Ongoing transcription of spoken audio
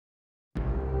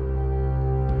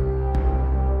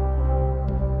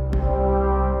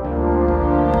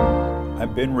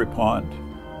I've been Reppond.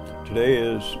 Today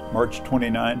is March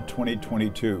 29,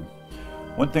 2022.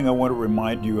 One thing I want to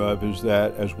remind you of is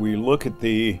that as we look at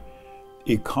the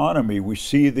economy, we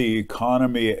see the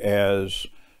economy as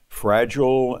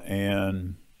fragile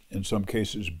and in some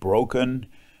cases broken.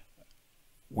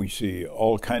 We see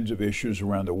all kinds of issues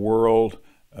around the world,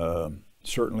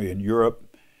 certainly in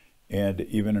Europe and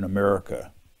even in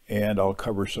America. And I'll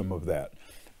cover some of that.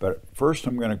 But first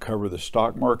I'm going to cover the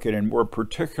stock market, and more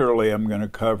particularly I'm going to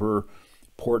cover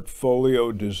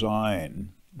portfolio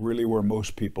design. Really where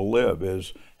most people live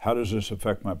is, how does this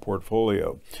affect my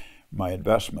portfolio, my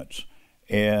investments?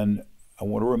 And I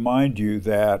want to remind you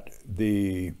that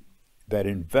that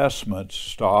investments,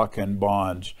 stock and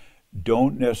bonds,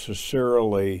 don't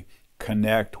necessarily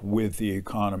connect with the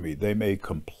economy. They may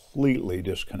completely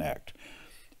disconnect.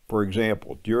 For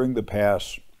example, during the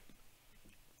past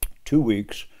 2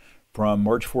 weeks, from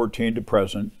March 14 to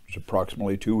present, it's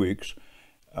approximately 2 weeks,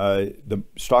 the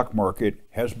stock market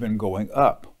has been going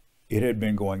up. It had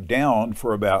been going down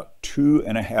for about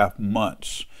 2.5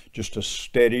 months, just a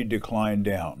steady decline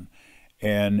down.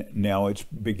 And now it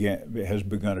has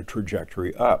begun a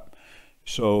trajectory up.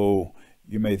 So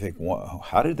you may think, well,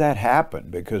 how did that happen?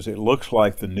 Because it looks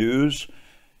like the news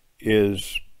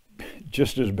is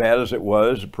just as bad as it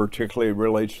was, particularly it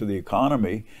relates to the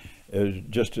economy, is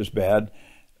just as bad.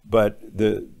 But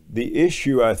the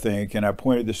issue, I think, and I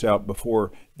pointed this out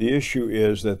before, the issue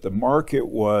is that the market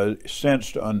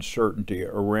sensed uncertainty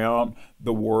around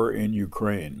the war in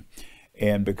Ukraine.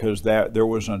 And because there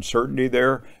was uncertainty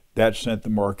there, that sent the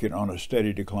market on a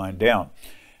steady decline down.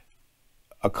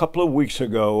 A couple of weeks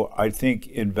ago, I think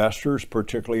investors,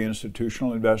 particularly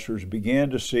institutional investors, began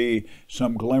to see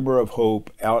some glimmer of hope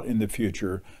out in the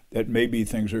future that maybe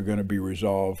things are going to be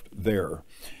resolved there.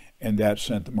 And that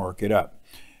sent the market up.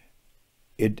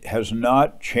 It has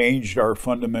not changed our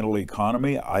fundamental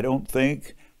economy, I don't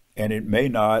think, and it may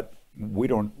not. We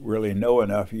don't really know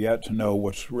enough yet to know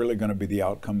what's really going to be the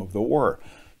outcome of the war.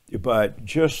 But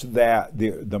just that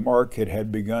the market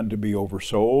had begun to be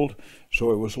oversold,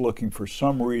 so it was looking for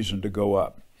some reason to go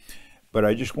up. But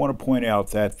I just want to point out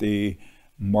that the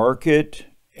market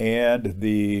and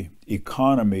the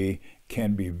economy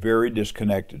can be very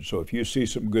disconnected. So if you see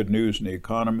some good news in the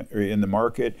economy or in the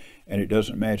market and it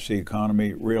doesn't match the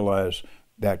economy, realize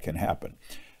that can happen.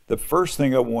 The first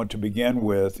thing I want to begin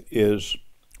with is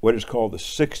what is called the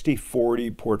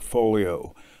 60-40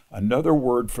 portfolio. Another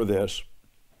word for this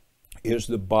is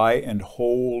the buy and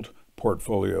hold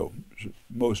portfolio.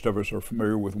 Most of us are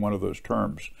familiar with one of those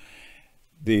terms.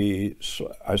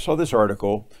 I saw this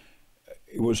article.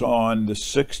 It was on the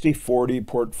 60-40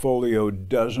 portfolio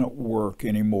doesn't work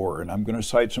anymore. And I'm going to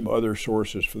cite some other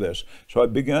sources for this. So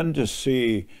I've begun to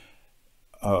see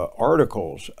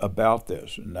articles about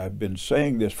this. And I've been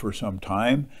saying this for some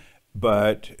time,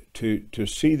 but to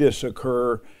see this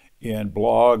occur in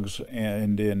blogs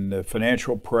and in the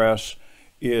financial press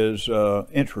is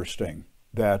interesting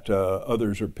that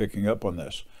others are picking up on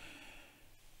this.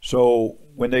 So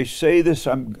when they say this,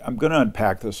 I'm going to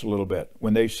unpack this a little bit.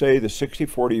 When they say the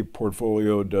 60-40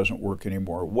 portfolio doesn't work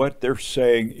anymore, what they're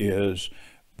saying is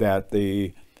that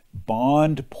the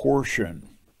bond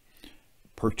portion,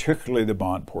 particularly the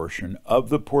bond portion of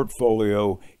the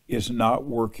portfolio, is not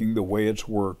working the way it's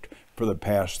worked for the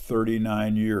past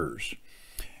 39 years.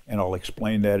 And I'll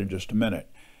explain that in just a minute.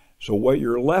 So what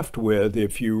you're left with,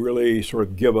 if you really sort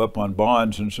of give up on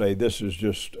bonds and say this is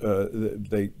just,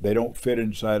 they don't fit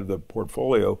inside of the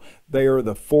portfolio, they are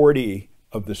the 40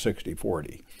 of the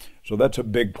 60-40. So that's a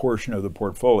big portion of the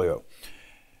portfolio.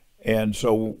 And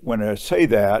so when I say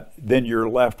that, then you're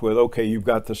left with, okay, you've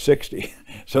got the 60.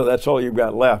 So that's all you've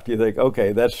got left. You think,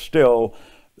 okay, that's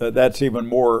even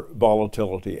more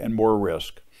volatility and more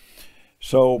risk.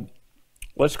 So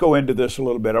let's go into this a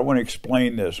little bit. I want to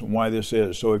explain this and why this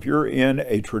is. So if you're in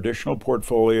a traditional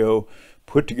portfolio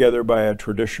put together by a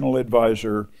traditional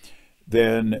advisor,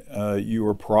 then you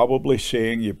are probably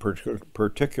seeing,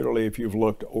 particularly if you've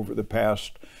looked over the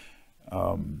past,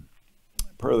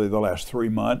 probably the last 3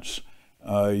 months,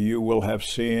 you will have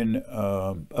seen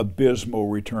abysmal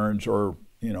returns or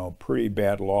pretty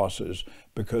bad losses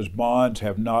because bonds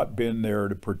have not been there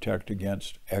to protect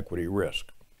against equity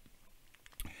risk.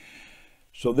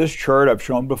 So this chart I've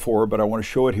shown before, but I want to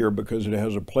show it here because it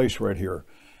has a place right here.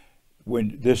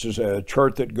 This is a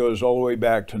chart that goes all the way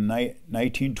back to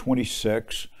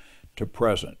 1926 to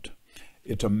present.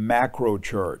 It's a macro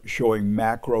chart showing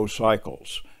macro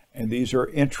cycles. And these are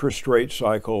interest rate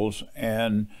cycles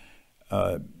and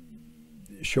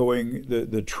showing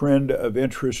the trend of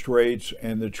interest rates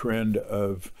and the trend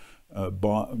of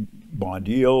bond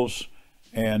yields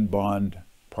and bond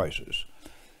prices.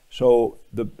 So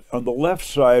on the left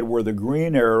side, where the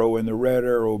green arrow and the red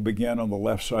arrow begin on the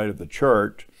left side of the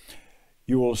chart,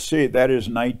 you will see that is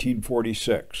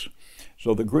 1946.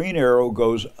 So the green arrow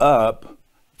goes up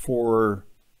for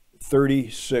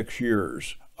 36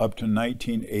 years, up to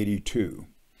 1982.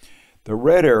 The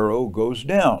red arrow goes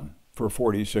down for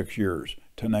 46 years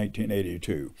to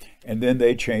 1982. And then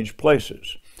they change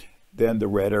places. Then the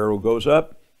red arrow goes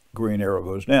up, green arrow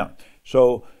goes down.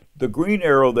 So the green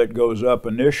arrow that goes up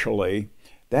initially,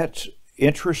 that's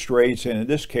interest rates, and in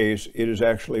this case, it is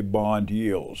actually bond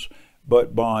yields.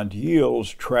 But bond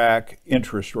yields track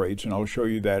interest rates, and I'll show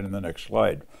you that in the next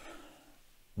slide.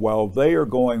 While they are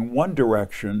going one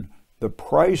direction, the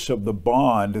price of the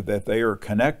bond that they are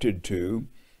connected to,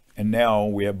 and now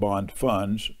we have bond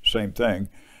funds, same thing,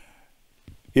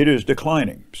 it is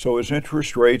declining. So as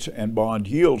interest rates and bond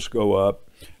yields go up,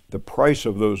 the price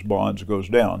of those bonds goes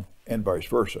down, and vice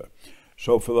versa.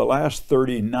 So for the last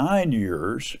 39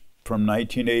 years, from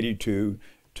 1982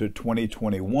 to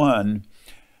 2021,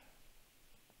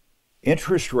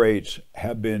 interest rates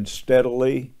have been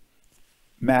steadily,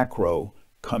 macro,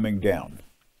 coming down.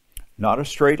 Not a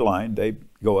straight line, they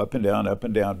go up and down,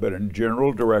 but in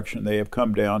general direction, they have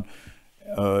come down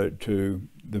to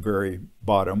the very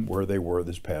bottom where they were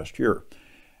this past year.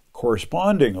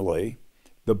 Correspondingly,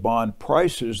 the bond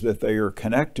prices that they are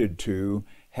connected to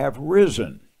have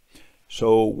risen.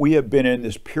 So we have been in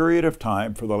this period of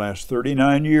time for the last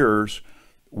 39 years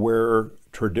where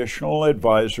traditional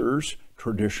advisors,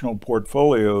 traditional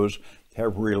portfolios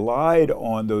have relied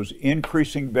on those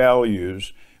increasing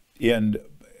values in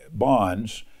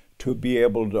bonds to be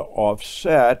able to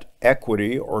offset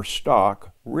equity or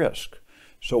stock risk.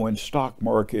 So when stock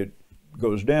market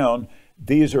goes down,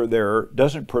 these are there,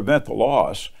 doesn't prevent the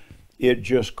loss, it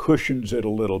just cushions it a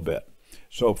little bit.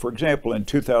 So for example, in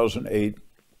 2008,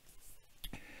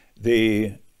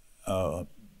 the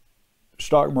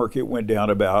stock market went down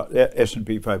about,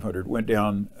 S&P 500 went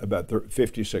down about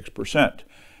 56%.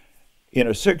 In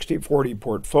a 60-40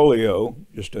 portfolio,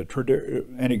 just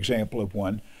an example of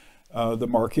one, the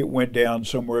market went down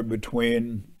somewhere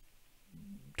between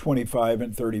 25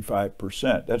 and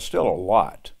 35%. That's still a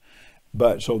lot.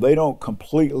 But so they don't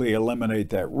completely eliminate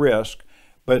that risk,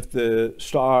 but the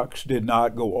stocks did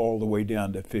not go all the way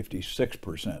down to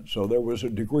 56%. So there was a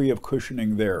degree of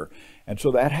cushioning there. And so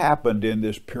that happened in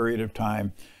this period of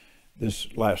time,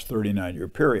 this last 39-year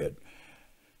period.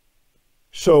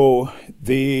 So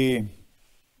this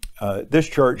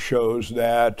chart shows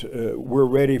that we're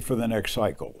ready for the next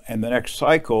cycle. And the next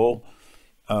cycle,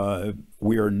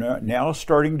 we are now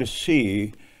starting to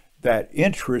see that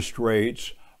interest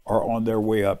rates are on their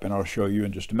way up, and I'll show you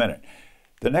in just a minute.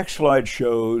 The next slide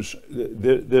shows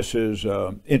this is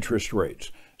interest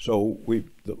rates. So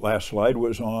the last slide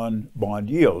was on bond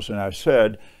yields, and I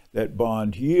said that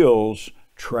bond yields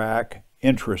track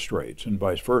interest rates and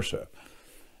vice versa.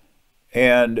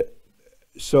 And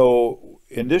so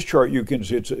in this chart, you can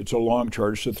see it's a long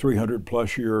chart. It's a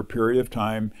 300+ year period of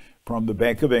time from the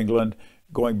Bank of England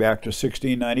going back to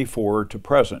 1694 to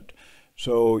present.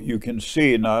 So you can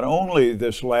see not only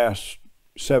this last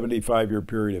 75-year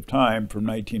period of time from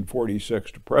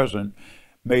 1946 to present,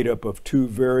 made up of two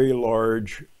very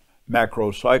large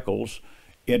macro cycles,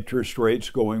 interest rates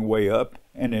going way up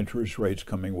and interest rates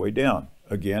coming way down.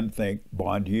 Again, think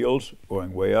bond yields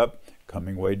going way up,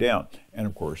 coming way down. And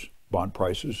of course, bond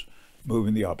prices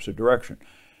moving the opposite direction.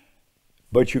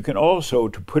 But you can also,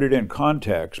 to put it in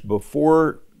context,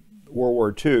 before World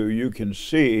War II, you can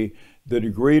see the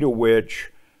degree to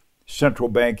which central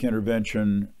bank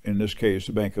intervention, in this case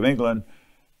the Bank of England,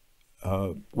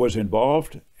 was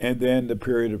involved, and then the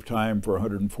period of time for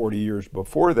 140 years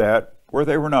before that where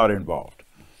they were not involved.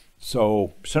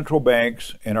 So central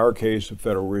banks, in our case the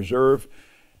Federal Reserve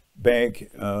Bank,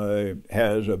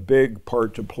 has a big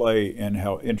part to play in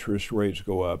how interest rates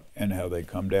go up and how they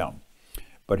come down.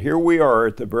 But here we are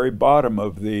at the very bottom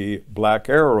of the black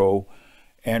arrow,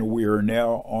 and we are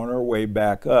now on our way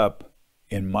back up,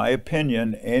 in my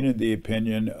opinion, and in the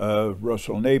opinion of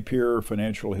Russell Napier,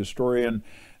 financial historian,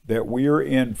 that we are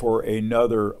in for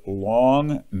another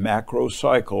long macro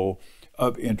cycle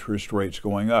of interest rates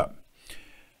going up.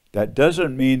 That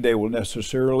doesn't mean they will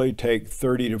necessarily take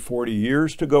 30 to 40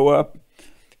 years to go up.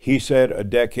 He said a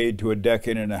decade to a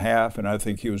decade and a half, and I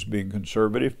think he was being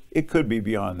conservative. It could be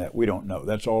beyond that. We don't know.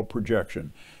 That's all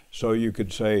projection. So you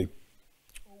could say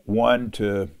 1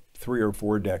 to 3 or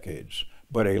 4 decades,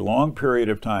 but a long period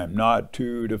of time, not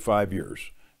 2 to 5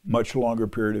 years, much longer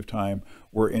period of time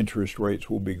where interest rates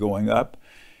will be going up.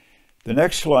 The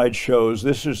next slide shows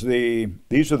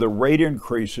these are the rate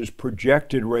increases,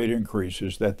 projected rate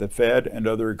increases that the Fed and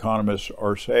other economists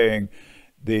are saying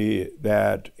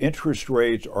that interest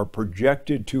rates are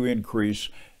projected to increase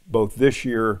both this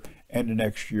year and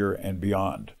next year and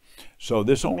beyond. So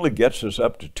this only gets us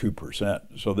up to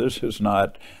 2%. So this is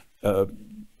not,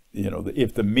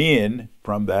 if the mean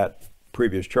from that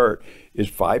previous chart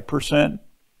is 5%,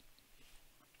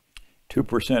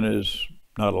 2% is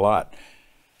not a lot.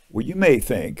 Well, you may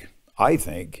think, I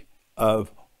think,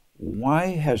 of why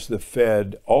has the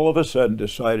Fed all of a sudden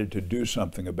decided to do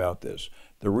something about this?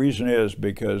 The reason is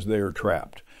because they are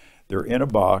trapped. They're in a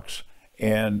box,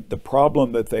 and the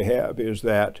problem that they have is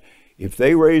that if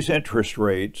they raise interest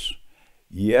rates,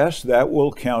 yes, that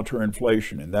will counter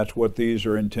inflation, and that's what these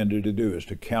are intended to do, is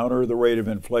to counter the rate of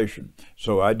inflation.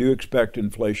 So I do expect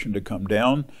inflation to come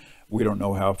down. We don't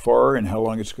know how far and how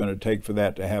long it's going to take for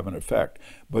that to have an effect.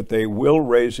 But they will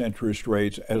raise interest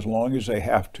rates as long as they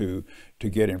have to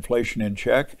get inflation in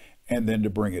check and then to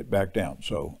bring it back down.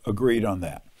 So agreed on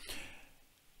that.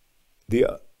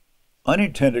 The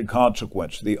unintended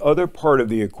consequence, the other part of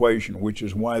the equation, which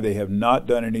is why they have not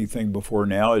done anything before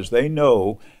now, is they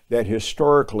know that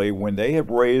historically when they have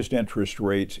raised interest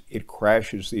rates, it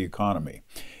crashes the economy.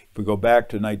 If we go back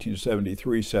to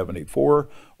 1973, 74,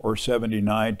 or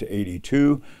 79 to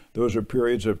 82, those are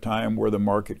periods of time where the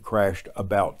market crashed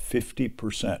about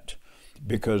 50%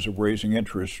 because of rising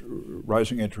interest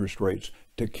rates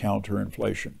to counter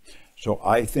inflation. So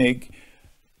I think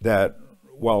that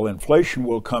while inflation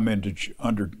will come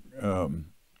under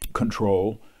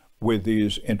control with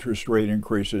these interest rate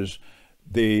increases,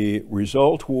 the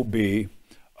result will be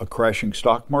a crashing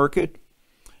stock market,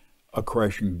 a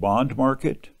crashing bond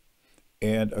market,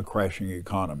 and a crashing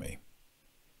economy.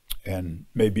 And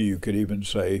maybe you could even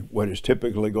say what has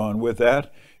typically gone with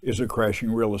that is a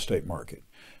crashing real estate market.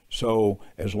 So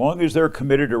as long as they're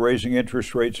committed to raising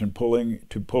interest rates and pull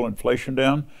inflation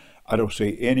down, I don't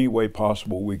see any way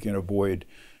possible we can avoid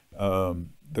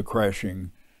the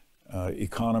crashing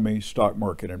economy, stock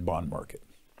market, and bond market.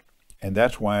 And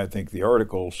that's why I think the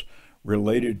articles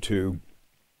related to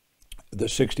the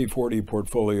 60-40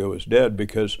 portfolio is dead,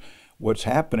 because what's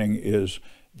happening is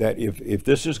that if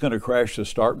this is going to crash the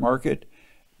stock market,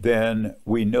 then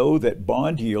we know that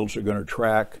bond yields are going to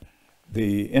track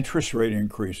the interest rate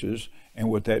increases, and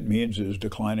what that means is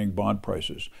declining bond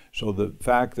prices. So the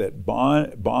fact that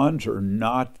bonds are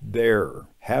not there,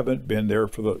 haven't been there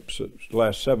for the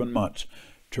last 7 months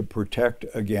to protect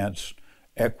against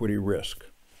equity risk.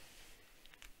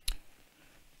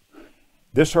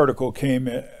 This article came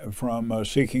from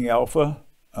Seeking Alpha.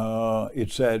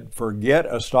 It said, forget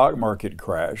a stock market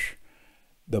crash.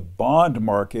 The bond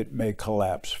market may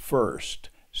collapse first.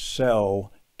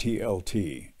 Sell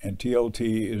TLT. And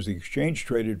TLT is the exchange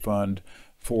traded fund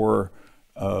for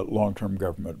long-term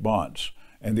government bonds.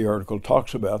 And the article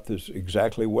talks about this,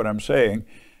 exactly what I'm saying,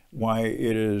 why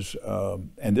it is,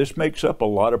 and this makes up a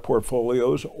lot of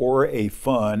portfolios or a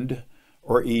fund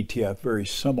or ETF very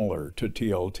similar to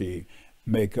TLT,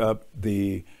 make up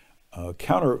the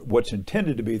what's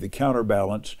intended to be the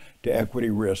counterbalance to equity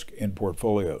risk in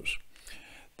portfolios.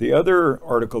 The other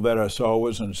article that I saw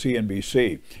was on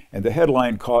CNBC, and the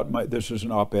headline this is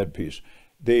an op-ed piece.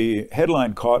 The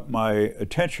headline caught my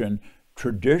attention.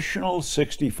 Traditional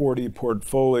 60-40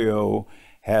 portfolio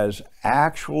has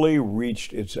actually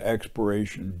reached its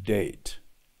expiration date.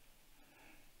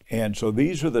 And so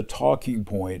these are the talking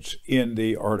points in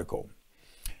the article.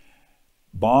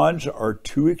 Bonds are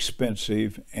too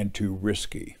expensive and too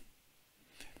risky.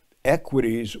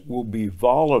 Equities will be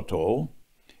volatile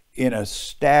in a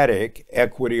static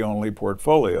equity-only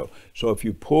portfolio. So if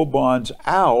you pull bonds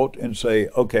out and say,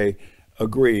 okay,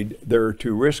 agreed, they're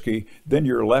too risky, then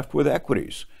you're left with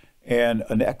equities. And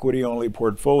an equity-only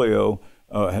portfolio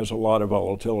has a lot of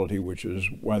volatility, which is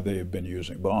why they have been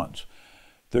using bonds.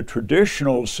 The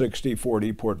traditional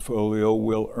 60-40 portfolio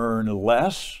will earn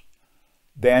less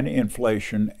than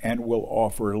inflation and will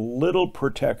offer little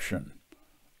protection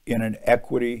in an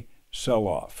equity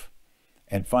sell-off.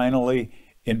 And finally,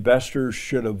 investors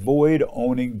should avoid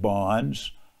owning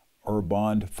bonds or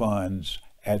bond funds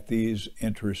at these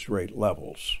interest rate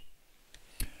levels.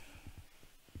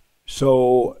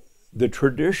 So the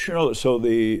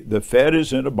Fed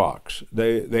is in a box.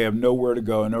 They have nowhere to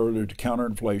go. In order to counter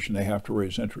inflation, they have to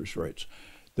raise interest rates.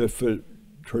 The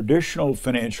traditional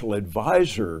financial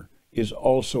advisor is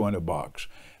also in a box,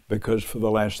 because for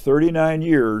the last 39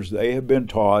 years, they have been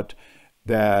taught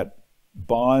that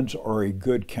bonds are a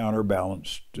good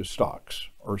counterbalance to stocks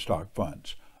or stock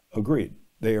funds. Agreed.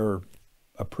 They are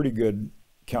a pretty good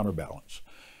counterbalance.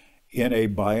 in a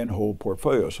buy and hold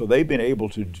portfolio. So they've been able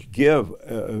to give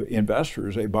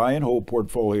investors a buy and hold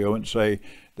portfolio and say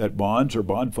that bonds or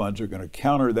bond funds are going to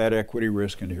counter that equity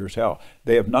risk, and here's how.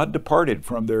 They have not departed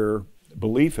from their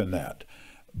belief in that.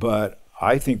 But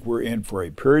I think we're in for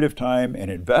a period of time,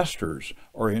 and investors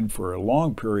are in for a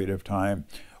long period of time,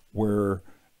 where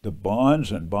the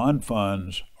bonds and bond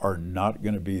funds are not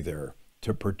going to be there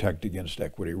to protect against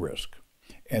equity risk.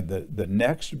 And the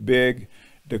next big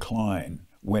decline,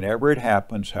 whenever it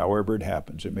happens, however it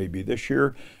happens, it may be this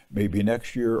year, maybe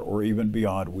next year, or even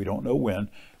beyond, we don't know when,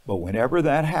 but whenever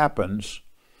that happens,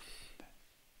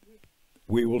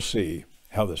 we will see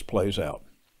how this plays out.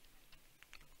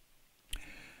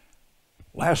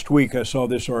 Last week I saw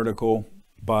this article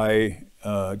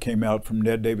came out from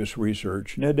Ned Davis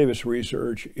Research. Ned Davis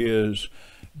Research is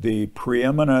the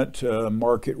preeminent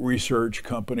market research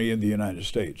company in the United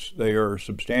States. They are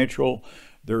substantial.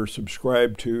 They're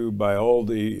subscribed to by all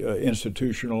the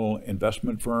institutional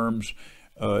investment firms,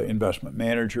 investment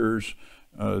managers.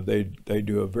 They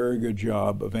do a very good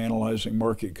job of analyzing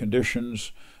market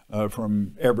conditions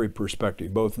from every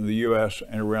perspective, both in the U.S.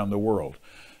 and around the world.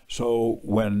 So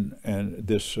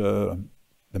the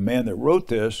man that wrote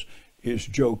this is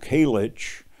Joe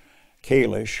Kalish,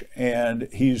 and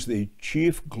he's the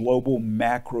chief global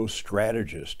macro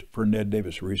strategist for Ned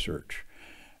Davis Research,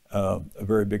 a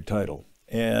very big title.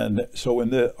 And so when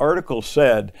the article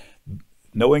said,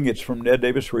 knowing it's from Ned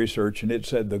Davis Research, and it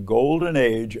said the golden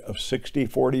age of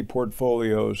 60-40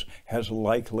 portfolios has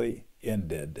likely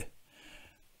ended.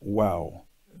 Wow,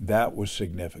 that was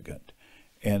significant.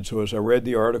 And so as I read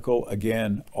the article,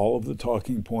 again, all of the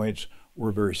talking points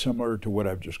were very similar to what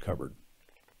I've just covered.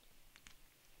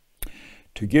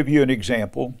 To give you an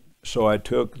example, so I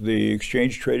took the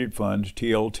exchange traded funds,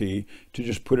 TLT, to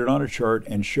just put it on a chart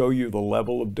and show you the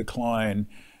level of decline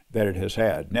that it has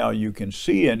had. Now you can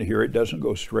see in here it doesn't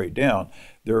go straight down.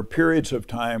 There are periods of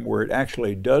time where it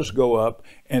actually does go up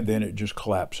and then it just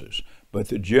collapses. But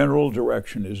the general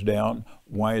direction is down.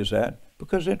 Why is that?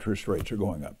 Because interest rates are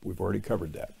going up. We've already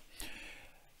covered that.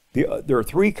 There are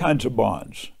three kinds of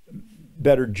bonds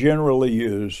that are generally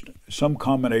used. Some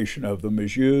combination of them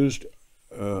is used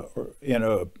in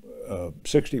a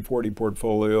 60-40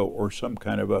 portfolio, or some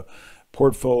kind of a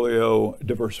portfolio,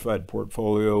 diversified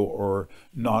portfolio, or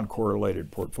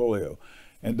non-correlated portfolio.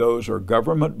 And those are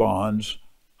government bonds,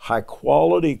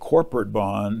 high-quality corporate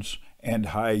bonds, and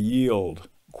high-yield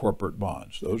corporate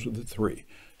bonds. Those are the three.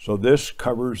 So this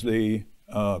covers the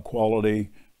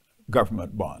quality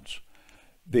government bonds.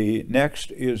 The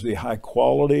next is the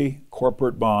high-quality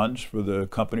corporate bonds for the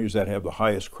companies that have the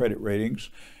highest credit ratings,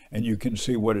 and you can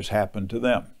see what has happened to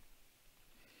them.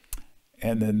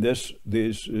 And then this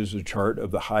is a chart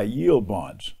of the high-yield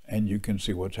bonds, and you can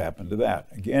see what's happened to that.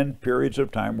 Again, periods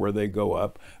of time where they go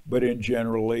up, but in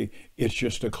generally, it's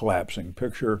just a collapsing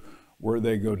picture where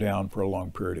they go down for a long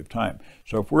period of time.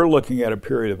 So if we're looking at a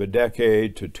period of a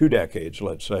decade to 2 decades,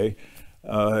 let's say,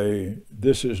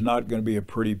 this is not going to be a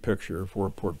pretty picture for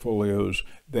portfolios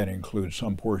that include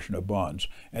some portion of bonds.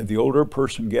 And the older a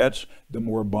person gets, the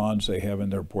more bonds they have in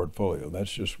their portfolio.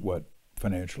 That's just what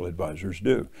financial advisors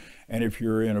do. And if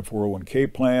you're in a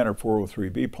 401k plan or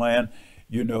 403b plan,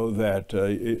 you know that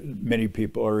many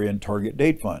people are in target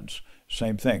date funds.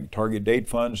 Same thing, target date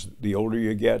funds, the older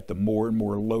you get, the more and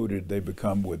more loaded they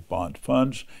become with bond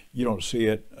funds. You don't see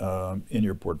it in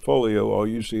your portfolio. All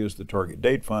you see is the target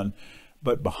date fund.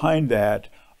 But behind that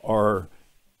are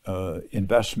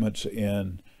investments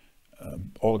in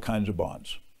all kinds of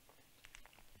bonds.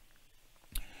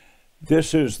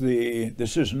 This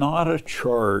is not a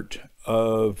chart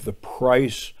of the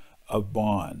price of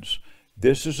bonds.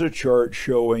 This is a chart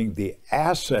showing the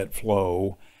asset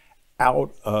flow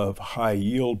out of high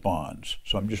yield bonds.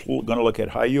 So I'm just going to look at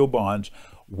high yield bonds.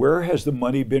 Where has the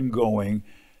money been going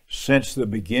since the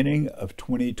beginning of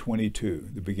 2022,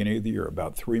 the beginning of the year,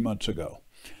 about 3 months ago?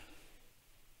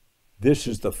 This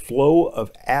is the flow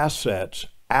of assets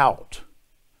out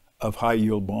of high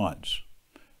yield bonds.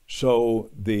 So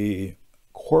the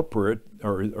corporate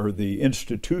or the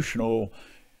institutional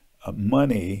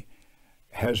money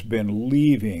has been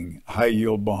leaving high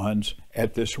yield bonds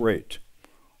at this rate.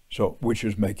 So, which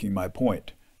is making my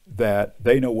point that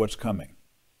they know what's coming.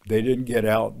 They didn't get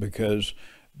out because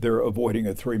they're avoiding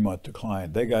a 3-month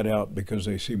decline. They got out because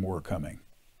they see more coming.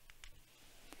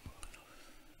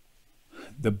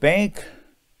 The bank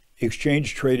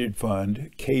exchange traded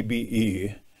fund,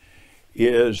 KBE,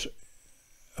 is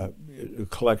a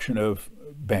collection of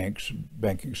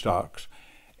banking stocks.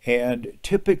 And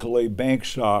typically bank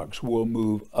stocks will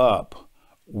move up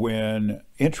when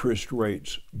interest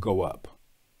rates go up.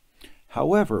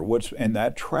 However, and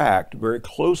that tracked very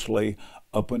closely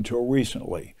up until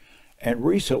recently. And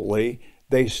recently,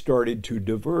 they started to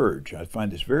diverge. I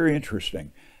find this very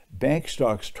interesting. Bank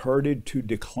stocks started to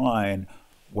decline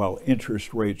while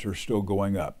interest rates are still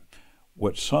going up.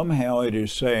 What somehow it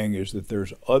is saying is that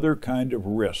there's other kind of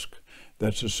risk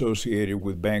that's associated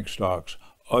with bank stocks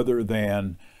other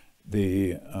than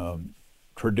the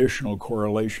traditional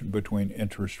correlation between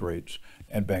interest rates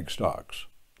and bank stocks.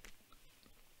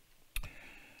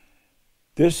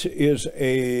 This is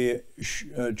a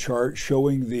chart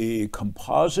showing the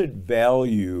composite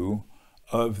value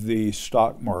of the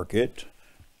stock market.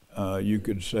 You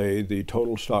could say the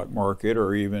total stock market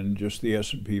or even just the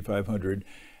S&P 500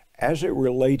 as it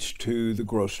relates to the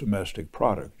gross domestic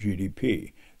product,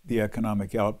 GDP, the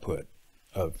economic output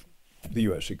of the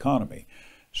U.S. economy.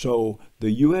 So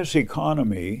the U.S.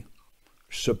 economy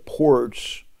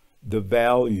supports the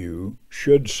value,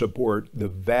 should support the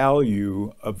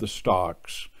value of the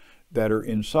stocks that are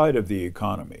inside of the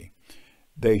economy.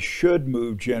 They should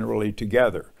move generally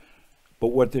together. But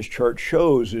what this chart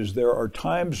shows is there are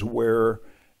times where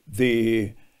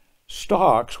the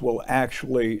stocks will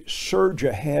actually surge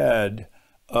ahead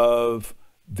of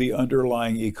the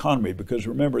underlying economy. Because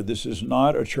remember, this is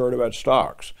not a chart about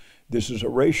stocks. This is a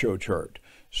ratio chart.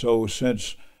 So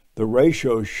since the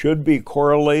ratio should be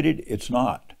correlated, it's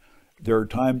not. There are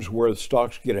times where the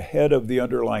stocks get ahead of the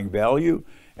underlying value,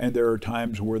 and there are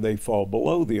times where they fall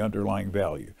below the underlying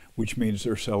value, which means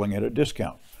they're selling at a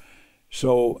discount.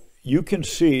 So you can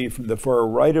see from the far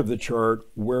right of the chart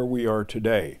where we are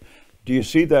today. Do you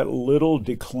see that little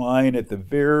decline at the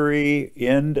very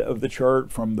end of the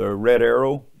chart from the red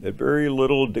arrow? That very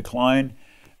little decline,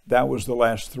 that was the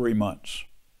last 3 months.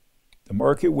 The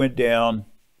market went down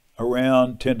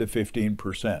around 10 to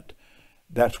 15%.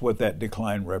 That's what that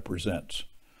decline represents.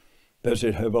 Does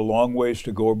it have a long ways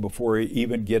to go before it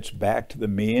even gets back to the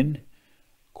mean?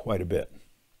 Quite a bit.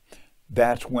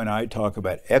 That's when I talk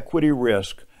about equity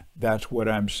risk. That's what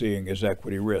I'm seeing as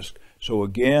equity risk. So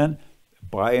again,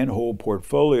 buy and hold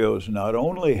portfolios not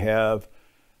only have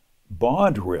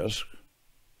bond risk,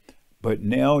 but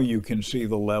now you can see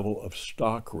the level of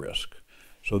stock risk.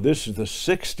 So this is the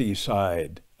 60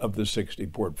 side of the 60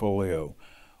 portfolio.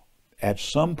 At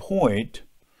some point,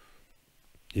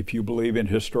 if you believe in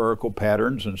historical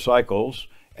patterns and cycles,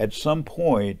 at some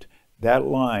point that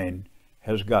line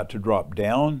has got to drop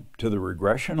down to the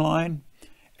regression line.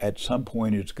 At some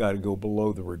point it's got to go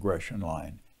below the regression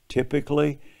line.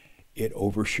 Typically, it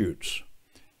overshoots.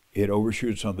 It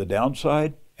overshoots on the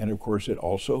downside, and of course it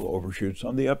also overshoots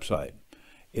on the upside.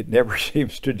 It never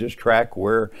seems to just track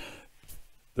where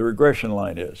the regression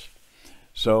line is.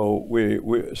 So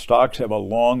stocks have a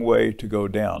long way to go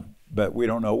down, but we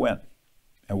don't know when.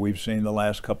 And we've seen the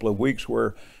last couple of weeks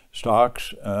where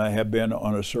stocks have been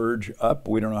on a surge up.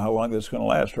 We don't know how long that's going to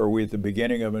last. Are we at the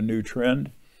beginning of a new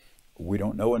trend? We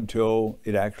don't know until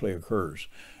it actually occurs.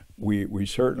 We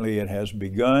certainly, it has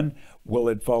begun. Will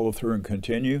it follow through and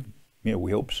continue? Yeah,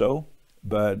 we hope so,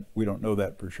 but we don't know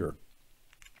that for sure.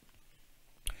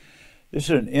 This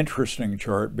is an interesting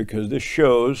chart because this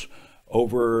shows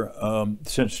over,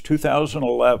 since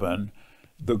 2011,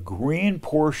 the green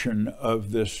portion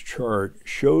of this chart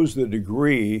shows the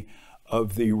degree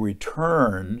of the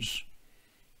returns,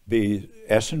 the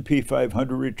S&P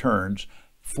 500 returns.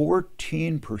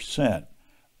 14%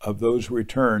 of those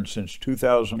returns since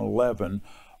 2011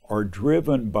 are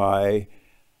driven by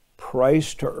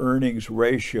price to earnings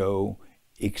ratio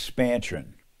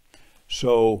expansion.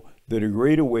 So the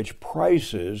degree to which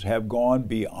prices have gone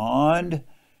beyond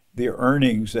the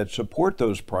earnings that support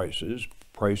those prices,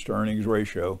 price to earnings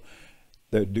ratio,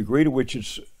 the degree to which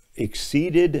it's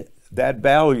exceeded that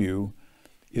value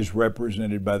is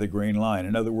represented by the green line.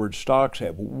 In other words, stocks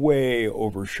have way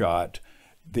overshot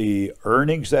the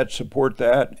earnings that support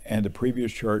that, and the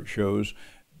previous chart shows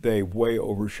they way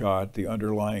overshot the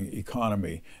underlying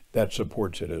economy that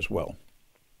supports it as well.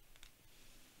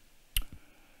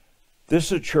 This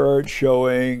is a chart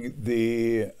showing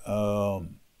the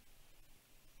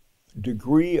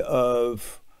degree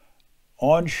of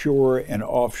onshore and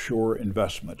offshore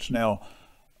investments. Now,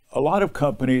 a lot of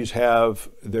companies have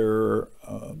their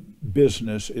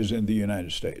business is in the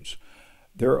United States.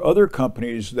 There are other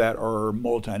companies that are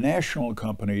multinational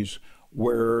companies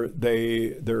where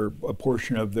a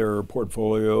portion of their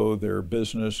portfolio, their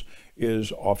business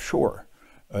is offshore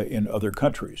in other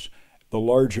countries. The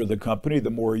larger the company, the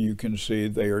more you can see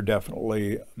they are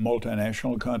definitely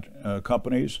multinational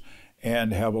companies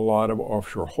and have a lot of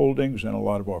offshore holdings and a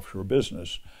lot of offshore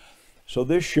business. So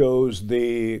this shows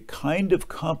the kind of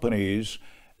companies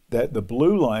that the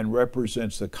blue line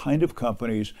represents, the kind of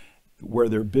companies where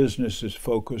their business is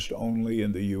focused only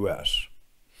in the U.S.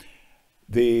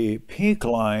 The pink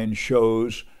line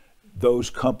shows those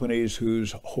companies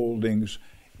whose holdings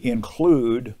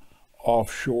include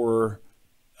offshore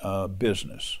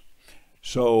business.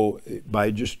 So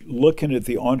by just looking at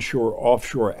the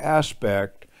onshore-offshore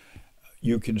aspect,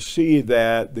 you can see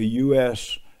that the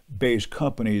U.S.-based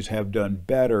companies have done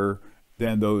better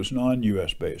than those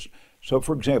non-U.S. based. So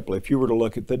for example, if you were to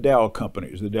look at the Dow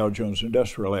companies, the Dow Jones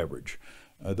Industrial Average,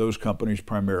 those companies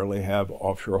primarily have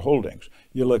offshore holdings.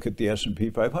 You look at the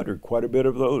S&P 500, quite a bit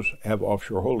of those have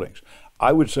offshore holdings.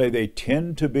 I would say they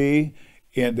tend to be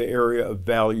in the area of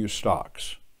value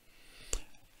stocks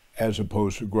as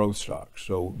opposed to growth stocks.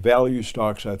 So value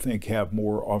stocks, I think, have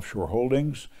more offshore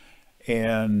holdings.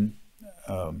 And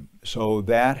so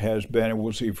that has been, and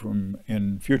we'll see from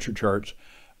in future charts,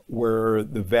 where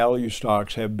the value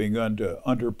stocks have begun to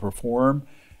underperform.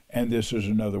 And this is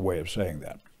another way of saying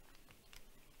that.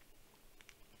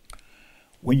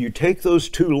 When you take those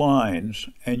two lines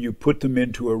and you put them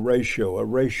into a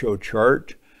ratio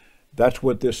chart, that's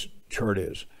what this chart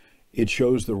is. It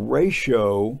shows the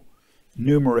ratio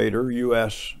numerator,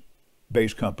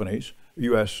 U.S.-based companies,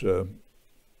 U.S.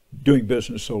 Doing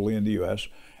business solely in the U.S.,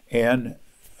 and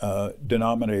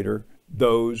denominator,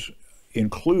 those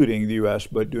including the U.S.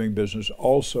 but doing business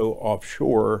also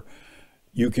offshore.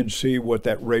 You can see what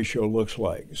that ratio looks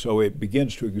like. So it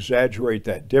begins to exaggerate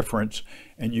that difference,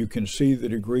 and you can see the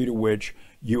degree to which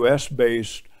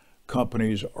U.S.-based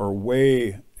companies are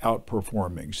way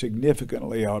outperforming,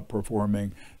 significantly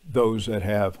outperforming those that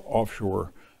have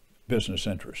offshore business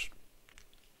interests.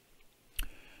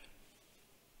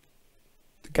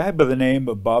 The guy by the name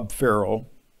of Bob Farrell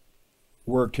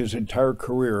worked his entire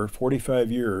career,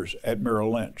 45 years, at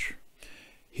Merrill Lynch.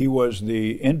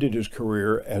 He ended his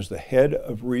career as the head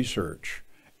of research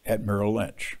at Merrill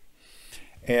Lynch.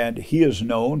 And he is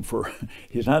known for,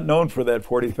 he's not known for that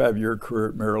 45-year career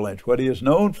at Merrill Lynch. What he is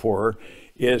known for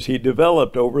is he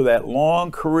developed, over that long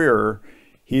career,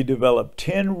 he developed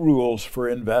 10 rules for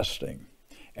investing.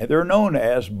 And they're known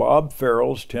as Bob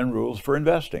Farrell's 10 rules for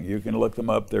investing. You can look them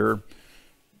up, they're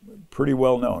pretty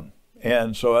well known.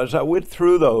 And so as I went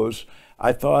through those,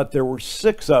 I thought there were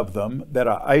 6 of them that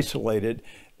I isolated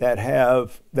that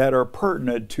are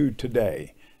pertinent to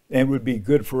today and would be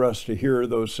good for us to hear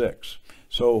those 6.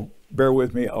 So bear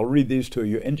with me, I'll read these to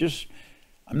you, and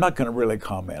I'm not going to really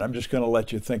comment. I'm just going to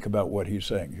let you think about what he's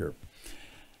saying here.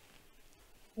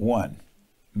 1,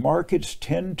 markets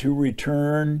tend to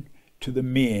return to the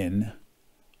mean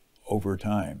over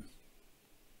time.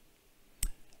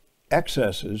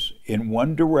 Excesses in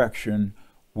one direction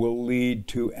will lead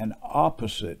to an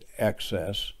opposite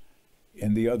excess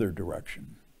in the other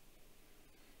direction.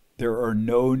 There are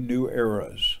no new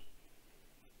eras.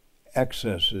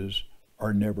 Excesses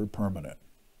are never permanent.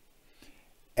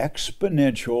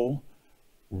 Exponential,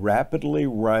 rapidly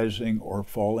rising or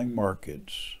falling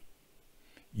markets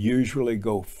usually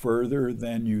go further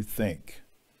than you think,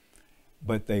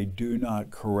 but they do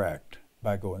not correct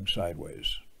by going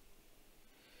sideways.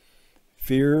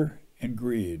 Fear and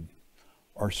greed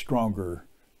are stronger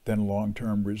than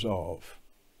long-term resolve.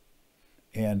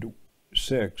 And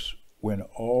 6, when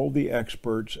all the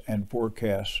experts and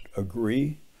forecasts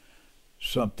agree,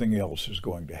 something else is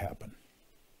going to happen.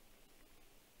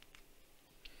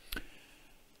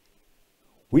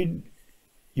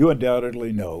 You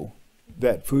undoubtedly know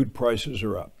that food prices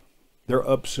are up. They're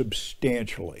up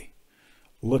substantially.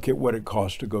 Look at what it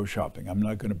costs to go shopping. I'm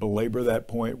not going to belabor that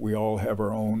point. We all have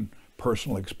our own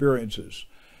personal experiences.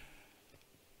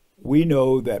 We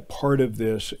know that part of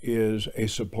this is a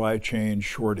supply chain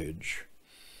shortage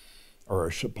or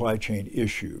a supply chain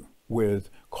issue with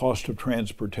cost of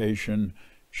transportation.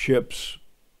 Ships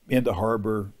in the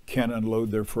harbor can't unload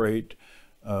their freight,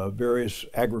 various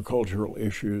agricultural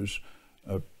issues,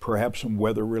 perhaps some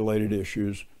weather-related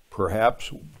issues,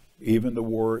 perhaps even the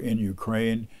war in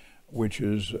Ukraine, which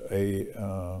is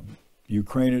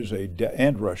Ukraine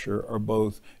and Russia are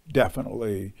both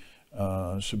definitely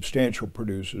substantial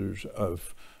producers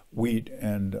of wheat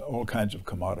and all kinds of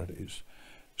commodities.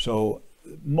 So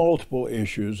multiple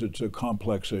issues, it's a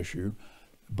complex issue,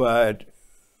 but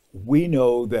we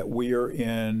know that we are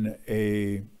in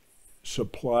a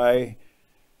supply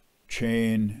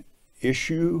chain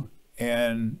issue,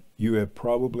 and you have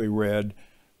probably read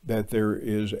that there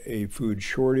is a food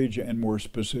shortage, and more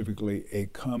specifically, a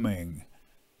coming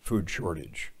food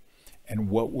shortage. And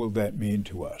what will that mean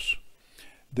to us?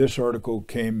 This article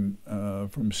came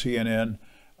from CNN.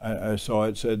 I saw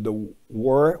it said the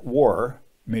war,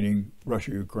 meaning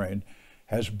Russia-Ukraine,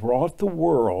 has brought the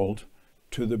world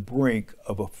to the brink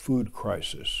of a food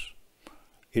crisis.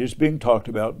 It is being talked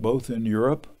about both in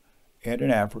Europe and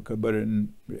in Africa, but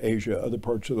in Asia, other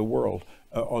parts of the world,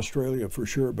 Australia for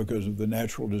sure, because of the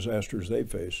natural disasters they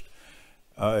faced,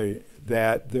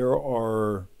 that there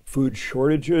are food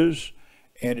shortages,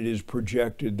 and it is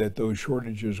projected that those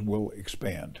shortages will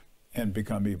expand and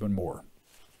become even more.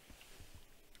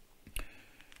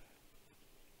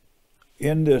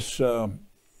 In this,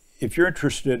 if you're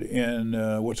interested in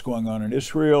what's going on in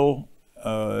Israel,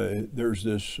 there's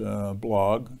this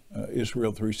blog,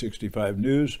 Israel 365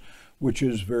 News, which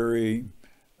is very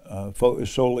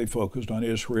solely focused on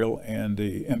Israel and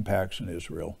the impacts in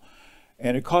Israel.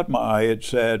 And it caught my eye. It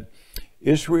said,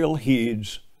 Israel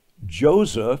heeds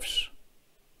Joseph's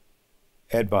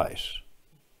advice.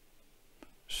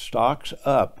 Stocks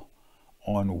up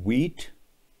on wheat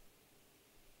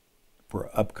for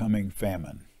upcoming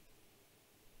famine.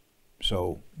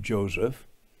 So Joseph,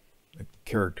 a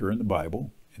character in the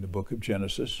Bible, in the book of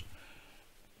Genesis,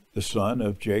 the son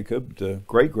of Jacob, the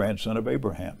great-grandson of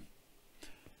Abraham.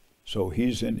 So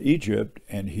he's in Egypt,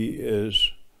 and he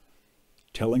is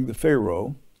telling the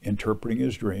Pharaoh, interpreting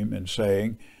his dream and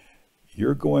saying,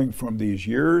 you're going from these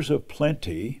years of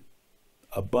plenty,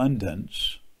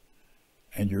 abundance,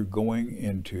 and you're going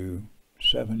into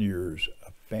 7 years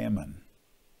of famine.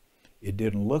 It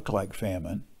didn't look like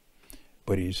famine,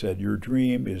 but he said, your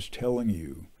dream is telling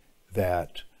you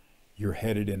that you're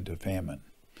headed into famine.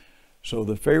 So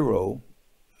the Pharaoh,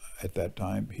 at that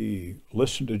time, he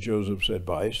listened to Joseph's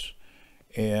advice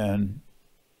and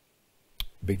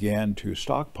began to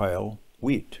stockpile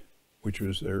wheat, which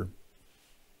was their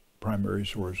primary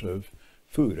source of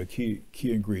food, a key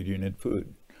ingredient in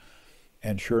food.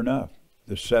 And sure enough,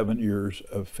 the 7 years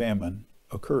of famine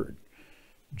occurred.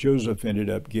 Joseph ended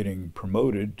up getting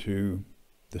promoted to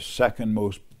the second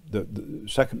most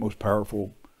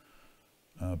powerful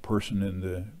person in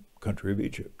the country of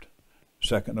Egypt,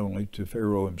 second only to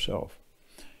Pharaoh himself,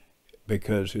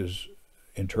 because his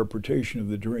interpretation of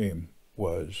the dream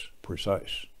was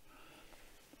precise.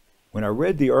 When I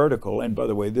read the article, and by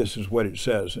the way, this is what it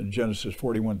says in Genesis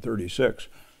 41:36,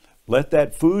 let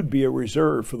that food be a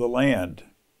reserve for the land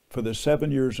for the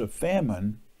 7 years of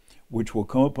famine which will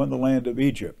come upon the land of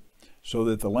Egypt, so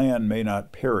that the land may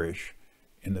not perish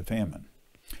in the famine.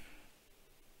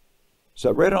 So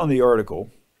I read on the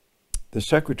article, the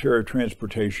Secretary of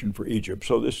Transportation for Egypt.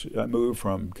 So this, I moved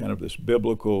from kind of this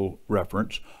biblical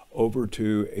reference over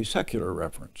to a secular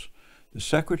reference. The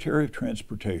Secretary of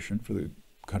Transportation for the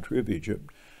country of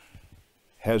Egypt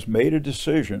has made a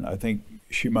decision. I think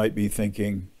she might be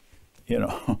thinking,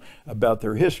 about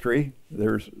their history.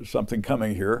 There's something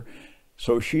coming here.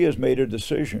 So she has made a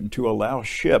decision to allow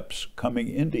ships coming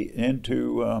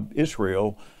into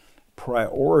Israel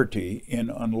priority in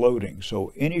unloading.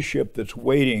 So any ship that's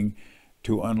waiting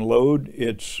to unload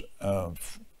its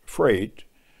freight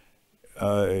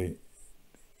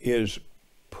is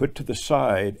put to the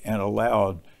side and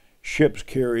allowed ships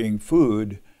carrying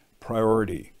food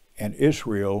priority. And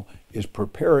Israel is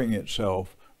preparing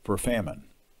itself for famine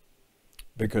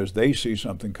because they see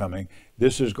something coming.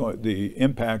 The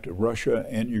impact of Russia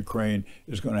and Ukraine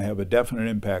is going to have a definite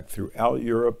impact throughout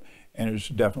Europe, and it's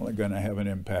definitely going to have an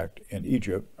impact in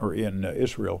Egypt or in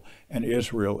Israel. And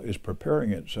Israel is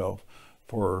preparing itself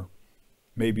for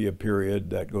maybe a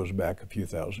period that goes back a few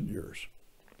thousand years.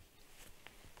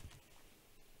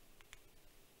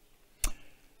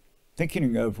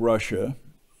 Thinking of Russia,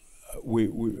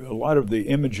 a lot of the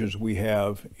images we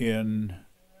have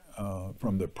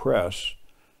from the press,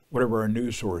 whatever our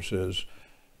news source is,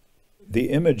 the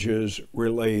images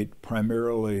relate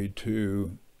primarily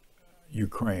to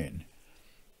Ukraine.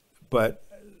 But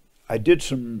I did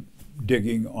some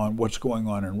digging on what's going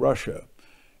on in Russia,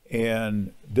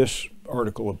 and this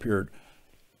article appeared.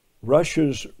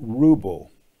 Russia's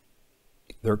ruble,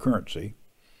 their currency,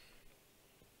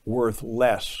 worth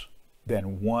less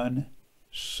than 1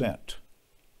 cent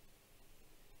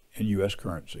in U.S.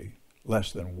 currency,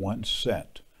 less than 1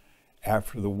 cent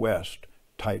after the West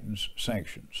tightens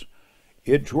sanctions.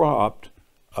 It dropped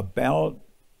about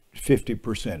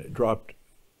 50%. It dropped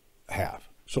half.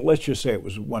 So let's just say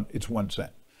it's 1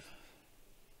 cent.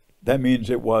 That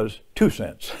means it was 2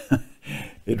 cents.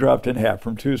 It dropped in half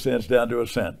from 2 cents down to 1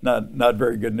 cent. Not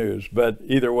very good news, but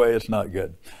either way, it's not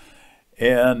good.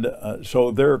 And so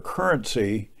their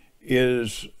currency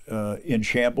is in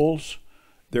shambles.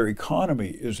 Their economy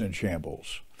is in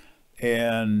shambles.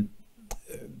 And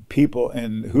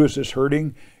who is this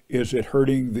hurting? Is it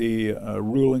hurting the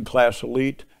ruling class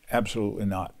elite? Absolutely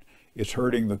not. It's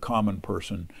hurting the common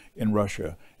person in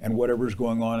Russia. And whatever's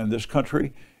going on in this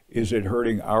country, is it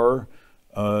hurting the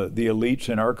elites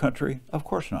in our country? Of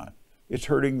course not. It's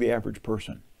hurting the average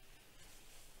person.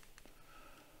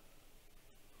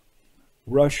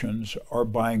 Russians are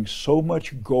buying so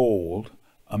much gold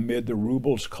amid the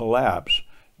ruble's collapse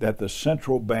that the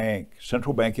central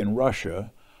bank in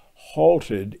Russia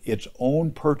halted its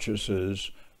own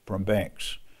purchases from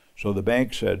banks. So the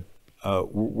bank said,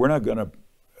 we're not going to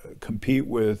compete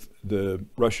with the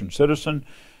Russian citizen,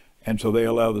 and so they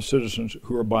allow the citizens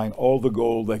who are buying all the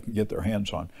gold they can get their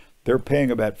hands on. They're paying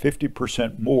about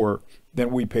 50% more than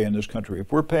we pay in this country.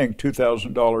 If we're paying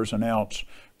 $2,000 an ounce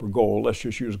for gold, let's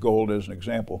just use gold as an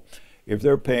example. If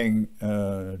they're paying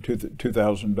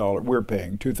 $2,000, we're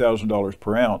paying $2,000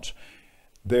 per ounce,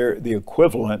 the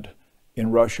equivalent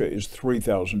in Russia is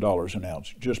 $3,000 an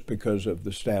ounce, just because of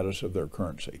the status of their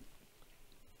currency.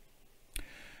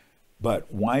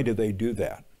 But why do they do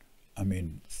that? I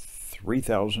mean,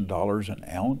 $3,000 an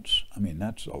ounce? I mean,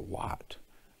 that's a lot.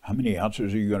 How many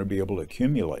ounces are you going to be able to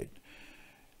accumulate?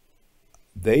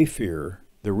 They fear,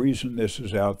 the reason this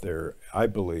is out there, I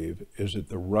believe, is that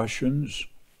the Russians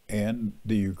and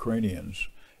the Ukrainians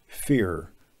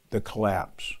fear the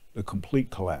collapse, the complete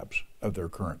collapse of their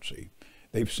currency.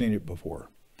 They've seen it before,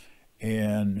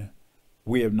 and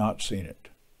we have not seen it.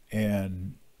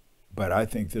 But I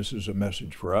think this is a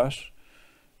message for us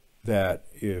that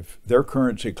if their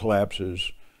currency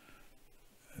collapses,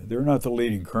 they're not the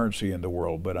leading currency in the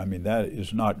world, but I mean, that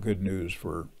is not good news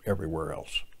for everywhere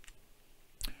else.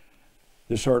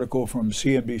 This article from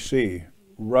CNBC,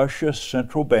 Russia's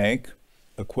central bank,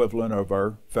 equivalent of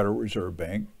our Federal Reserve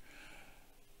Bank,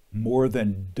 more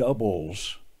than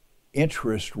doubles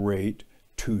interest rate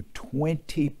to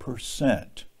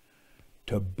 20%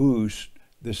 to boost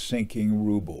the sinking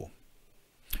ruble.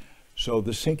 So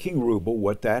the sinking ruble,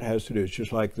 what that has to do is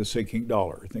just like the sinking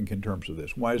dollar. Think in terms of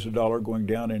this. Why is the dollar going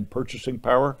down in purchasing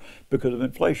power? Because of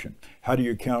inflation. How do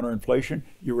you counter inflation?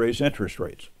 You raise interest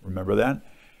rates. Remember that?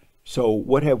 So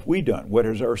what have we done? What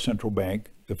has our central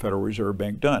bank, the Federal Reserve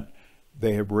Bank, done?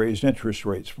 They have raised interest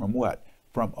rates from what?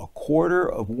 From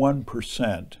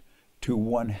 1/4% to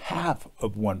 1/2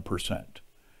 of 1%.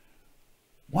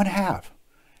 1/2.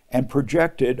 And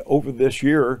projected over this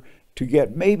year to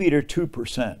get maybe to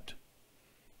 2%.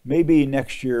 Maybe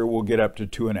next year we'll get up to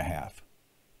 2.5.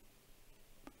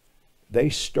 They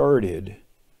started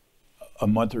a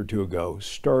month or two ago,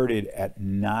 started at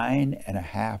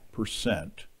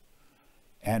 9.5%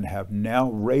 and have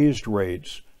now raised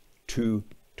rates to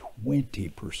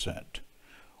 20%.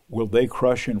 Will they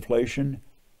crush inflation?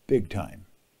 Big time.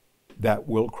 That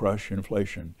will crush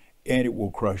inflation, and it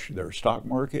will crush their stock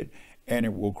market, and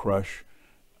it will crush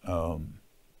the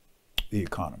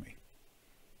economy.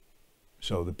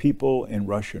 So the people in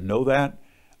Russia know that.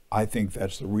 I think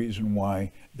that's the reason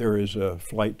why there is a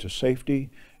flight to safety,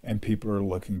 and people are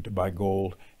looking to buy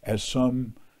gold as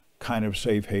some kind of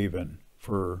safe haven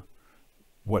for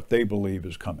what they believe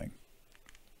is coming.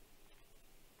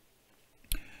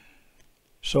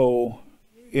 So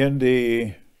in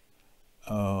the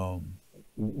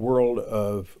world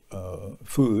of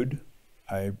food,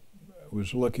 I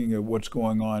was looking at what's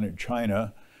going on in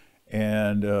China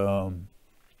and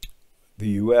the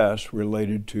U.S.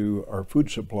 related to our food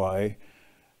supply,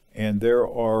 and there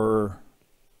are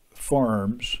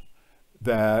farms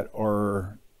that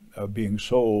are being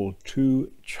sold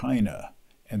to China,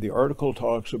 and the article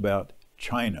talks about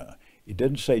China. It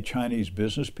didn't say Chinese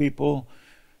business people,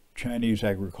 Chinese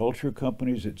agriculture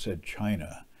companies, it said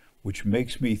China, which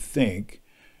makes me think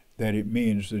that it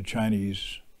means the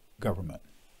Chinese government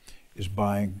is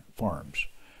buying farms.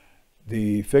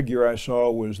 The figure I saw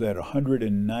was that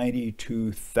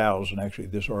 192,000, actually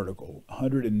this article,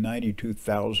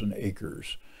 192,000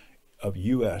 acres of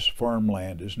U.S.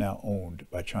 farmland is now owned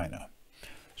by China.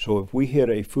 So if we hit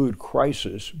a food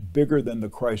crisis bigger than the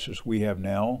crisis we have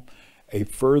now, a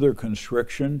further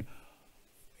constriction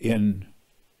in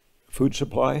food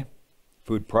supply,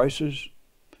 food prices,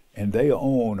 and they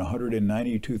own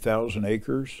 192,000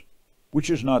 acres,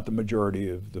 which is not the majority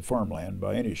of the farmland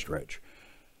by any stretch.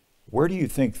 Where do you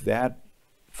think that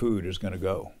food is going to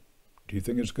go? Do you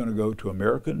think it's going to go to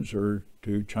Americans or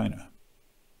to China?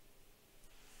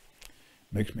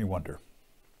 Makes me wonder.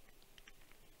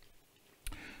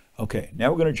 Okay,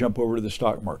 now we're going to jump over to the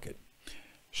stock market.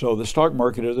 So the stock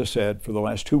market, as I said, for the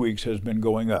last 2 weeks has been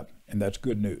going up, and that's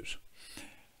good news.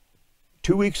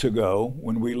 2 weeks ago,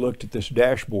 when we looked at this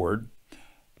dashboard,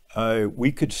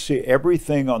 we could see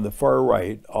everything on the far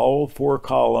right, all 4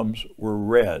 columns were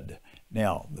red.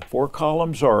 Now, the 4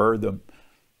 columns are the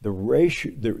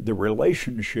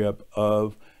relationship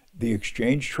of the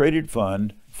exchange-traded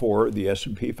fund for the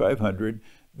S&P 500,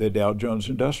 the Dow Jones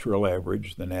Industrial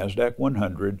Average, the NASDAQ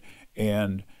 100,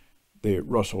 and the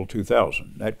Russell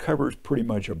 2000. That covers pretty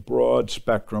much a broad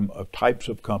spectrum of types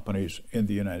of companies in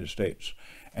the United States.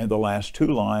 And the last two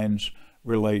lines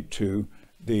relate to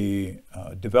the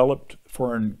developed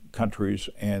foreign countries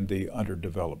and the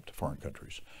underdeveloped foreign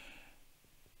countries.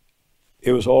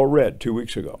 It was all red 2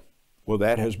 weeks ago. Well,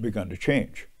 that has begun to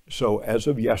change. So as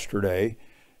of yesterday,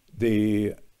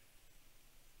 there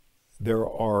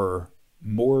are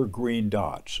more green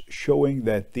dots showing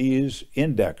that these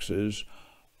indexes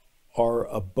are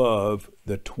above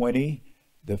the 20,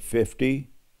 the 50,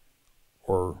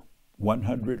 or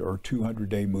 100 or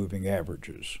 200-day moving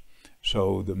averages.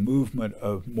 So the movement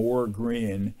of more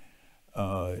green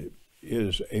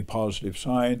is a positive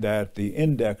sign that the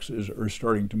indexes are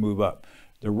starting to move up.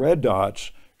 The red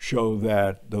dots show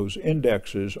that those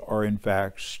indexes are in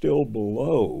fact still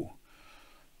below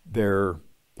the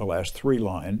last three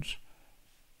lines,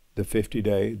 the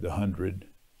 50-day, the 100,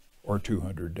 or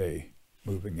 200-day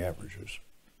moving averages.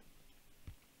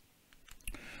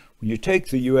 When you take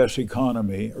the U.S.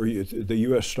 economy, or the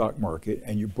U.S. stock market,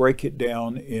 and you break it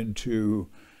down into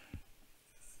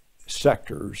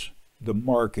sectors, the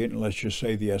market, and let's just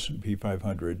say the S&P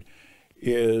 500,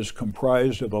 is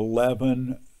comprised of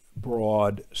 11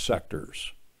 broad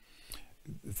sectors.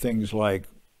 Things like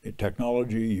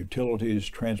technology, utilities,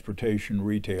 transportation,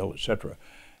 retail, etc.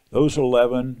 Those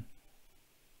 11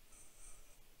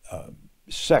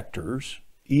 sectors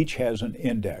each has an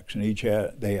index, and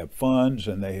they have funds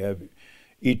and they have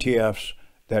ETFs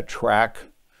that track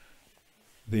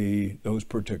those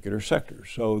particular sectors.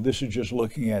 So this is just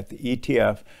looking at the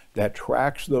ETF that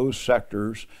tracks those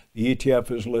sectors. The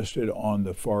ETF is listed on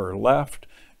the far left.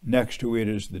 Next to it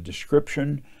is the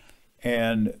description,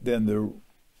 and then the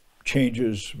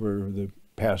changes for the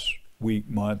past week,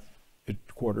 month,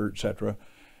 quarter, etc.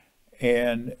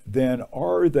 And then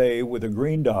are they, with a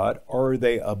green dot, are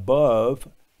they above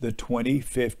the 20,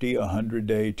 50,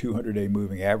 100-day, 200-day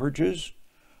moving averages,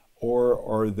 or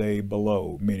are they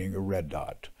below, meaning a red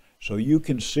dot? So you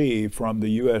can see from the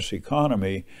U.S.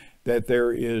 economy that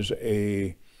there is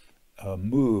a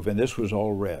move, and this was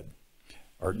all red,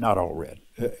 or not all red,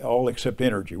 all except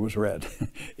energy was red.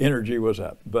 Energy was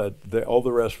up, but all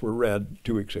the rest were red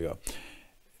 2 weeks ago.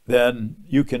 Then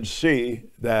you can see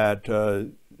that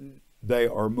they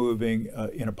are moving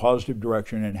in a positive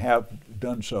direction and have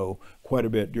done so quite a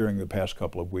bit during the past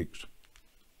couple of weeks.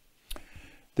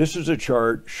 This is a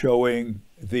chart showing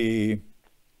this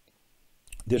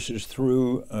is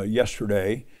through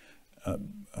yesterday,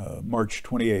 March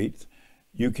 28th.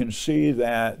 You can see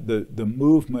that the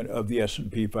movement of the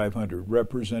S&P 500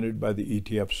 represented by the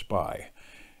ETF SPY,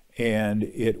 and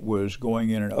it was going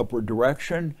in an upward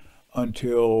direction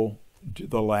until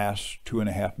the last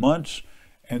 2.5 months,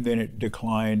 and then it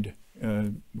declined.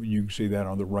 You can see that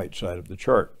on the right side of the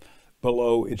chart,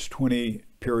 below its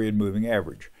 20-period moving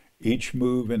average. Each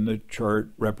move in the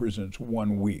chart represents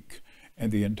 1 week,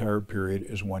 and the entire period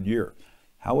is 1 year.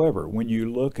 However, when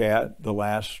you look at the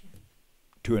last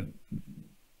two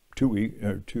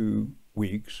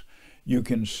weeks, you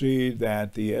can see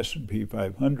that the S&P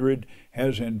 500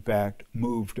 has in fact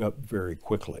moved up very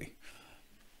quickly.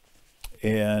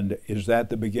 And is that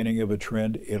the beginning of a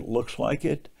trend? It looks like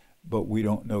it, but we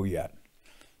don't know yet.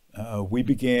 We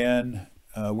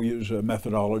use a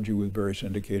methodology with various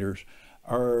indicators.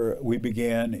 We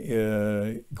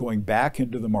began going back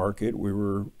into the market. We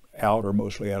were out, or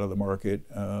mostly out of the market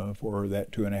for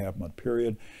that 2.5 month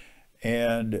period.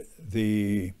 And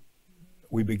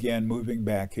we began moving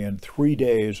back in 3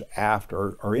 days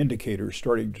after our indicators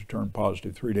starting to turn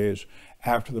positive, 3 days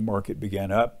after the market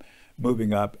began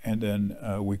moving up, and then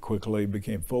we quickly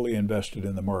became fully invested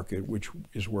in the market, which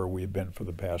is where we've been for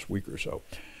the past week or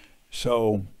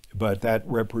so. But that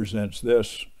represents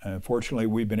this. Fortunately,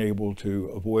 we've been able to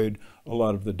avoid a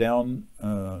lot of the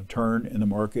downturn in the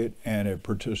market, and it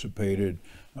participated.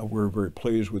 We're very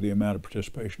pleased with the amount of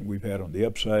participation we've had on the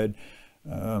upside.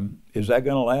 Is that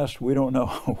going to last? We don't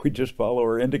know. We just follow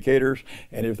our indicators,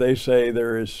 and if they say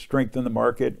there is strength in the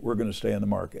market, we're going to stay in the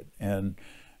market. And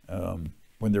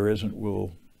when there isn't,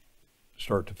 we'll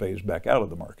start to phase back out of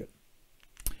the market.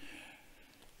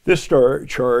 This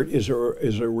chart is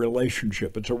a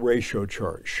relationship. It's a ratio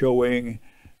chart showing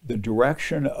the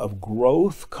direction of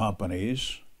growth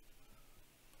companies,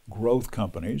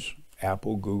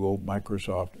 Apple, Google,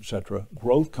 Microsoft, etc.,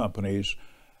 growth companies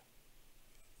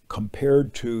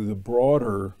compared to the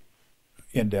broader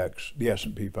index, the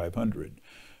S&P 500.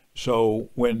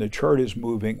 So when the chart is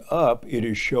moving up, it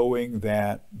is showing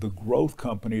that the growth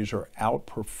companies are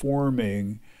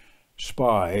outperforming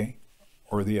SPY,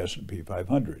 or the S&P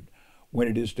 500. When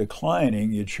it is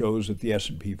declining, it shows that the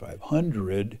S&P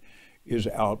 500 is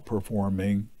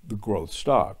outperforming the growth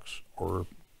stocks, or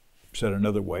said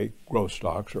another way, growth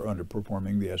stocks are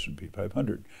underperforming the S&P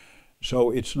 500.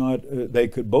 So it's not, they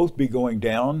could both be going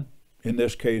down. In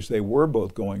this case, they were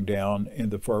both going down in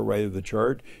the far right of the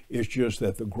chart. It's just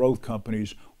that the growth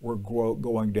companies were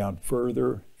going down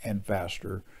further and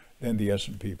faster than the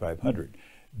S&P 500.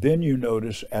 Then you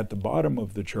notice at the bottom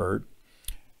of the chart,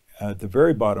 at the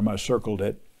very bottom, I circled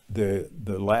it,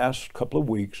 the last couple of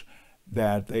weeks,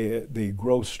 that the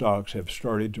growth stocks have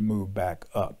started to move back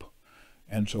up.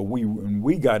 And so when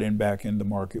we got back in the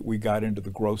market, we got into the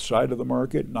growth side of the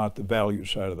market, not the value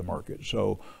side of the market.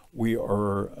 So we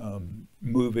are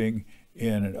moving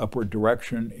in an upward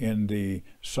direction in the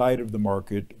side of the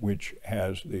market which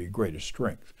has the greatest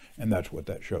strength, and that's what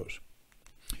that shows.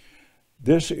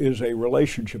 This is a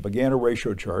relationship, again a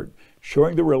ratio chart,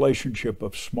 showing the relationship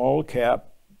of small cap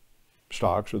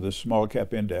stocks, or the small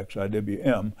cap index,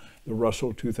 IWM, the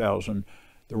Russell 2000,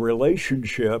 the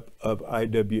relationship of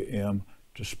IWM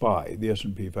to SPY, the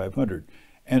S&P 500.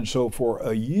 And so for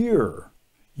a year,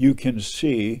 you can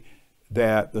see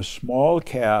that the small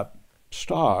cap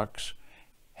stocks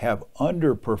have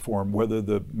underperformed, whether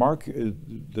the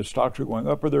market, the stocks are going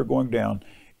up or they're going down.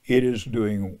 It is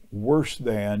doing worse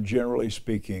than, generally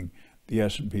speaking, the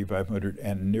S&P 500,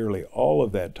 and nearly all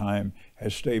of that time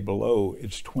has stayed below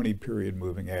its 20-period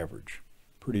moving average.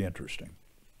 Pretty interesting.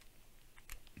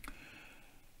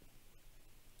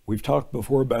 We've talked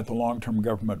before about the long-term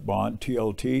government bond,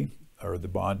 TLT, or the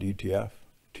bond ETF,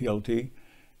 TLT.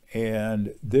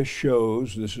 And this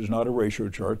shows, this is not a ratio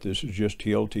chart, this is just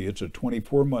TLT. It's a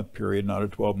 24-month period, not a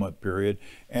 12-month period,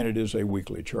 and it is a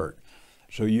weekly chart.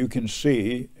 So you can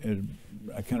see, and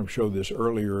I kind of showed this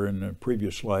earlier in the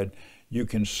previous slide, you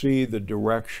can see the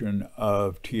direction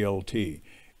of TLT.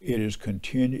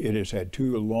 It has had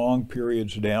two long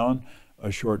periods down,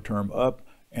 a short term up,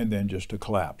 and then just a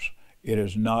collapse. It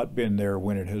has not been there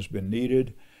when it has been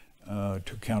needed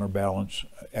to counterbalance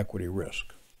equity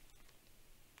risk.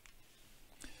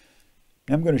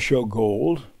 I'm going to show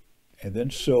gold, and then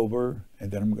silver,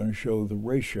 and then I'm going to show the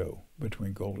ratio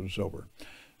between gold and silver.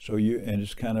 So and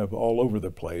it's kind of all over the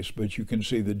place, but you can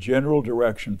see the general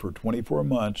direction for 24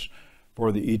 months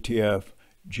for the ETF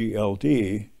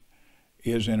GLD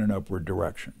is in an upward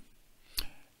direction.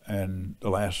 And the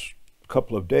last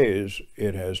couple of days,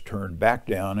 it has turned back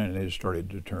down and it has started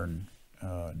to turn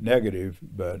negative,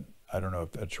 but I don't know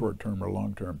if that's short-term or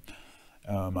long-term.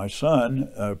 My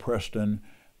son, Preston,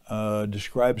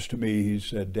 describes to me, he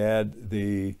said, "Dad,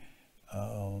 the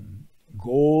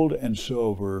gold and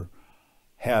silver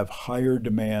have higher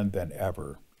demand than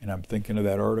ever." And I'm thinking of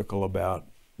that article about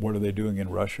what are they doing in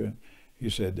Russia. He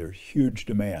said there's huge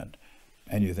demand.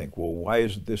 And you think, well, why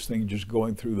isn't this thing just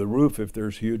going through the roof if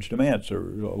there's huge demand? So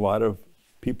a lot of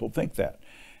people think that.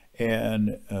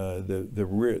 And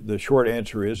the short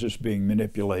answer is it's being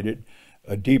manipulated.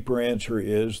 A deeper answer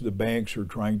is the banks are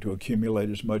trying to accumulate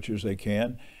as much as they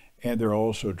can, and they're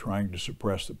also trying to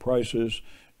suppress the prices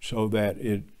so that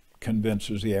it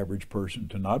convinces the average person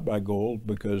to not buy gold,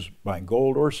 because buying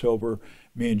gold or silver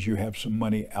means you have some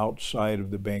money outside of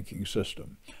the banking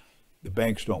system. The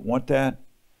banks don't want that,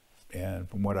 and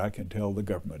from what I can tell, the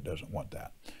government doesn't want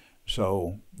that.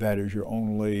 So that is your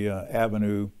only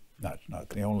avenue, not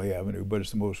the only avenue, but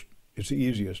it's the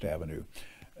easiest avenue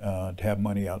to have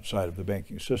money outside of the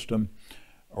banking system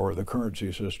or the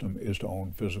currency system, is to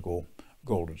own physical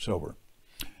gold and silver.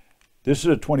 This is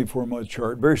a 24-month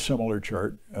chart, very similar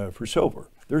chart for silver.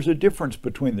 There's a difference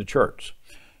between the charts,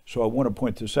 so I want to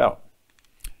point this out.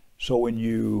 So when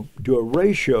you do a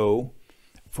ratio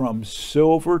from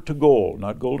silver to gold,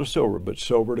 not gold to silver, but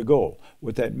silver to gold,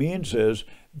 what that means is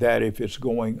that if it's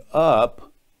going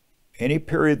up, any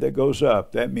period that goes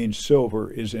up, that means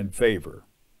silver is in favor.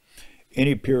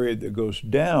 Any period that goes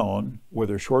down,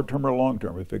 whether short-term or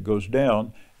long-term, if it goes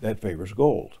down, that favors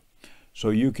gold. So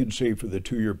you can see for the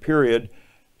 2-year period,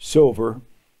 silver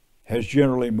has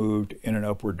generally moved in an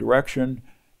upward direction,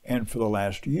 and for the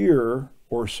last year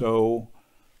or so,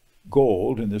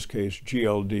 gold, in this case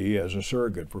GLD as a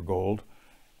surrogate for gold,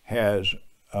 has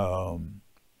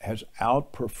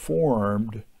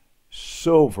outperformed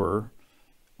silver,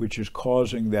 which is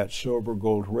causing that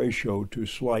silver-gold ratio to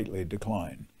slightly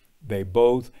decline. They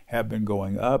both have been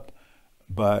going up,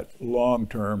 but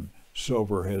long-term,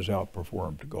 silver has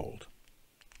outperformed gold.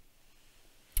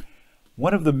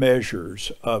 One of the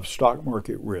measures of stock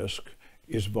market risk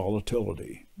is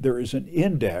volatility. There is an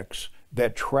index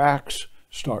that tracks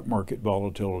stock market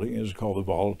volatility, and it's called the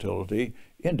volatility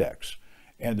index.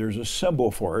 And there's a symbol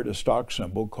for it, a stock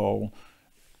symbol called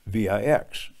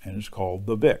VIX, and it's called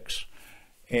the VIX.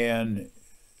 And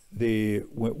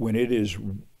when it is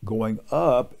going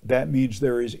up, that means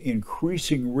there is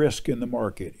increasing risk in the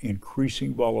market,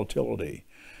 increasing volatility.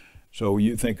 So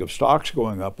you think of stocks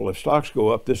going up. Well, if stocks go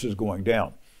up, this is going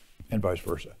down, and vice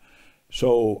versa.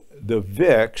 So the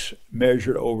VIX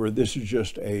measured over, this is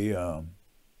just a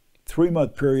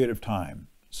 3-month period of time.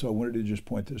 So I wanted to just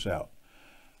point this out.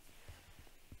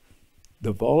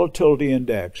 The volatility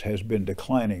index has been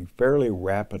declining fairly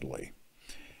rapidly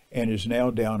and is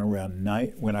now down around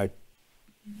 9. When I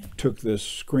took this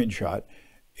screenshot,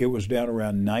 it was down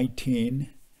around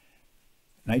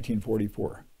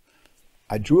 1944.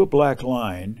 I drew a black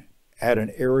line at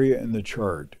an area in the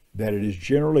chart that it is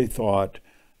generally thought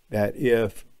that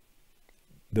if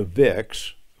the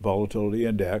VIX, volatility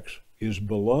index, is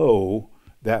below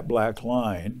that black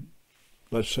line,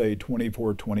 let's say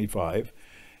 24.25,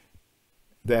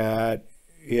 that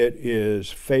it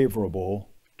is favorable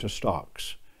to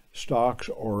stocks. Stocks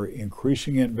are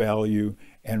increasing in value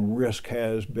and risk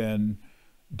has been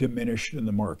diminished in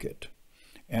the market.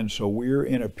 And so we're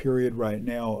in a period right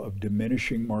now of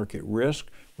diminishing market risk,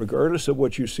 regardless of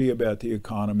what you see about the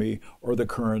economy or the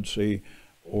currency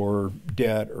or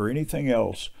debt or anything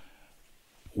else.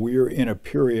 We're in a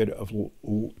period of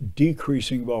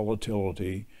decreasing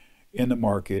volatility in the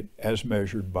market as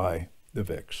measured by the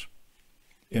VIX.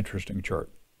 Interesting chart.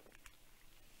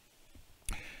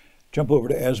 Jump over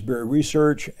to Asbury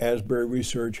Research. Asbury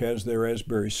Research has their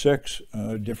Asbury 6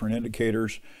 different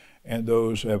indicators, and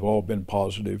those have all been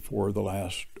positive for the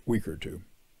last week or two,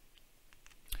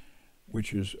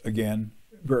 which is, again,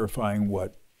 verifying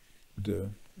what the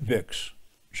VIX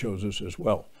shows us as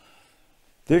well.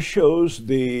 This shows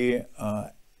the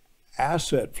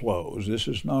asset flows. This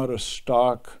is not a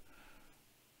stock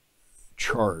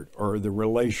chart or the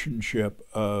relationship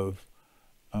of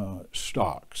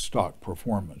stock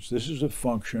performance. This is a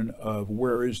function of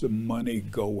where is the money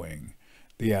going,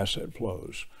 the asset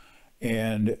flows,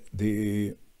 and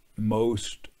it's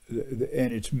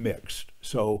mixed.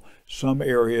 So some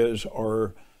areas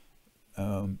are,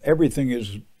 everything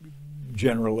is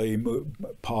generally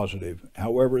positive.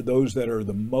 However, those that are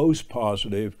the most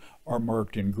positive are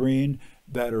marked in green,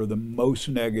 that are the most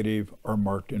negative are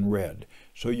marked in red.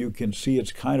 So you can see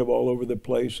it's kind of all over the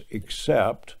place,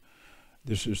 except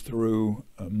this is through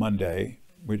Monday,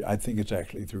 I think it's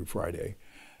actually through Friday,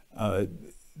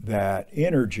 that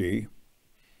energy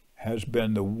has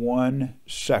been the one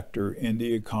sector in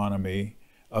the economy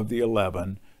of the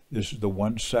 11. This is the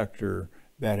one sector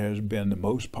that has been the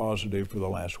most positive for the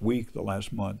last week, the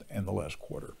last month, and the last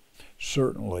quarter.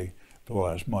 Certainly for the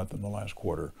last month and the last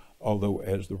quarter. Although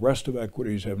as the rest of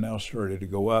equities have now started to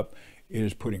go up, it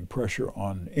is putting pressure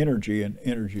on energy, and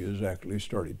energy is actually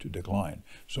starting to decline.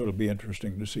 So it'll be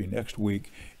interesting to see next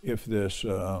week if this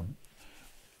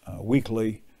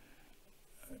weekly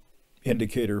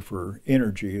indicator for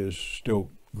energy is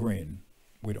still green.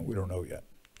 We don't know yet.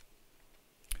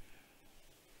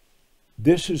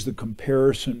 This is the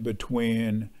comparison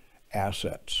between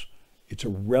assets. It's a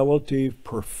relative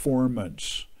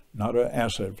performance, not an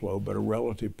asset flow, but a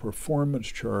relative performance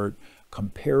chart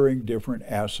comparing different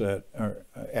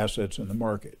assets in the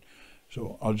market.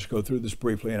 So I'll just go through this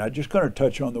briefly, and I'm just going to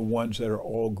touch on the ones that are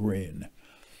all green.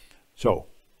 So,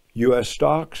 U.S.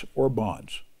 stocks or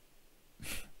bonds?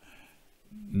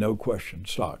 No question,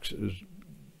 stocks is,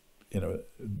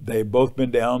 they've both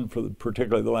been down for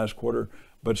particularly the last quarter,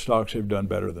 but stocks have done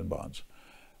better than bonds.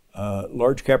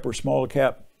 Large cap or small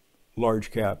cap? Large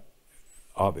cap,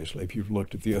 obviously. If you've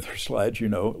looked at the other slides, you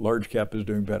know large cap is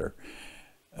doing better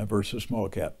versus small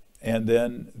cap. And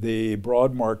then the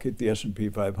broad market, the S&P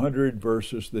 500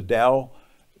 versus the Dow,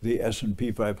 the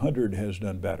S&P 500 has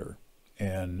done better.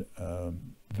 And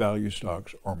value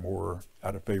stocks are more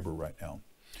out of favor right now.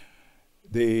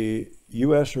 The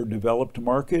U.S. or developed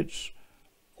markets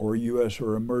or U.S.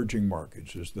 or emerging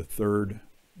markets is the third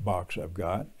box I've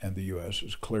got, and the U.S.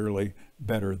 is clearly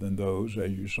better than those,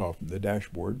 as you saw from the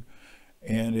dashboard.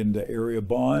 And in the area of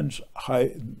bonds,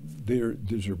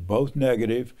 these are both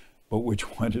negative, but which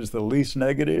one is the least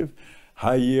negative?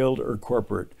 High yield or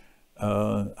corporate?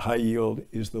 High yield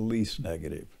is the least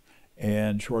negative.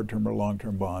 And short-term or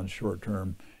long-term bonds,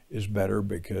 short-term is better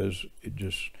because it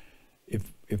just,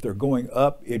 if they're going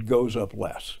up, it goes up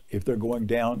less. If they're going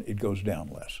down, it goes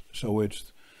down less. So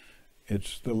it's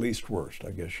the least worst,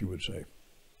 I guess you would say.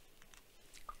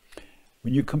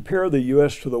 When you compare the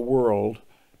U.S. to the world,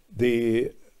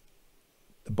 the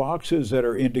boxes that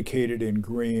are indicated in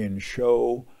green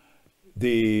show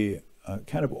the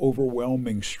kind of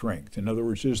overwhelming strength. In other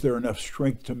words, is there enough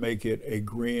strength to make it a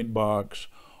green box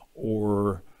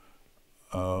or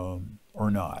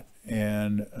not?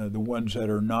 And the ones that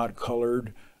are not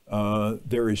colored,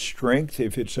 There is strength.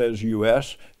 If it says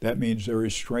U.S., that means there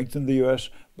is strength in the U.S.,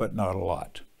 but not a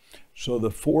lot. So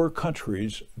the 4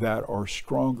 countries that are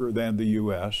stronger than the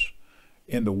U.S.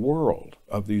 in the world,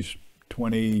 of these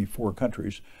 24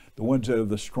 countries, the ones that are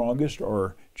the strongest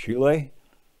are Chile,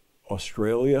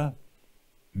 Australia,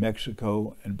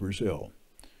 Mexico, and Brazil.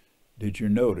 Did you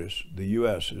notice the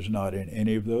U.S. is not in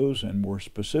any of those? And more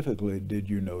specifically, did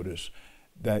you notice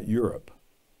that Europe,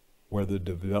 whether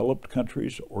developed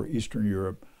countries or Eastern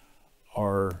Europe,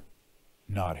 are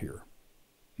not here?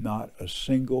 Not a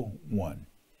single one.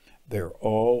 They're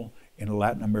all in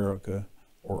Latin America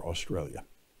or Australia.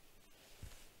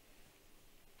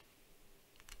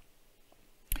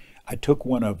 I took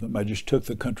one of them. I just took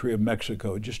the country of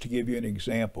Mexico just to give you an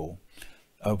example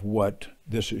of what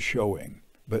this is showing.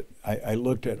 But I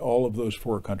looked at all of those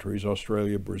 4 countries,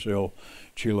 Australia, Brazil,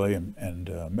 Chile, and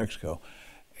Mexico.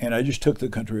 And I just took the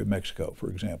country of Mexico, for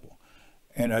example.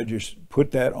 And I just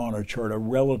put that on a chart, a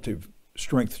relative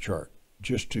strength chart,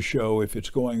 just to show if it's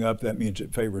going up, that means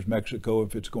it favors Mexico.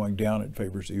 If it's going down, it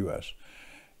favors the U.S.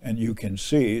 And you can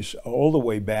see all the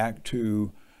way back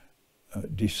to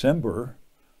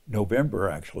November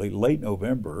actually, late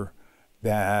November,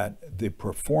 that the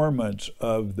performance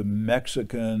of the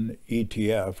Mexican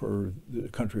ETF, or the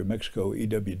country of Mexico,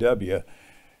 EWW,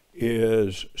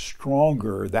 is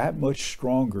stronger, that much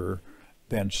stronger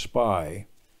than SPY,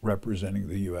 representing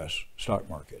the U.S. stock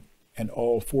market. And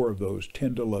all 4 of those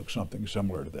tend to look something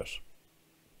similar to this.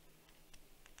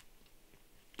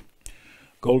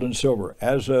 Gold and silver.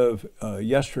 As of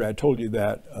yesterday, I told you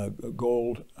that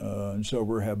gold and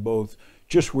silver have both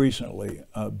just recently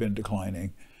been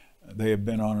declining. They have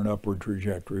been on an upward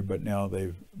trajectory, but now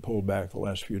they've pulled back the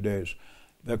last few days.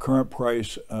 The current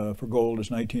price for gold is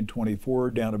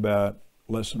 $19.24, down about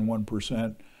less than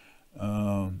 1%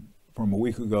 from a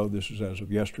week ago. This is as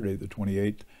of yesterday, the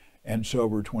 28th. And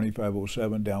silver,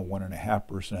 $25.07, down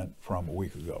 1.5% from a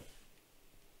week ago.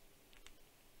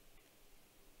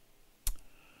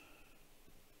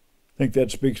 I think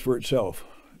that speaks for itself.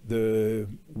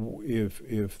 If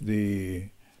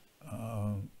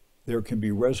there can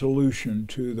be resolution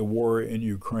to the war in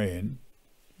Ukraine,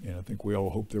 and I think we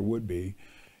all hope there would be,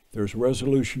 if there's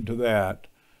resolution to that,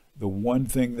 the one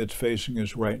thing that's facing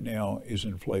us right now is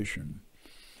inflation.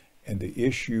 And the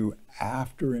issue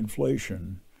after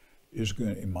inflation is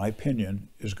going to, in my opinion,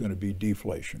 is going to be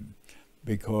deflation,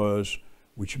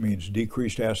 which means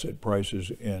decreased asset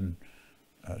prices in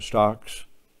stocks,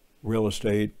 real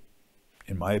estate,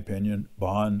 in my opinion,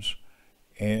 bonds,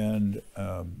 and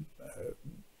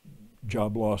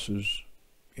job losses,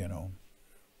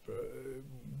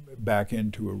 back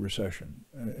into a recession.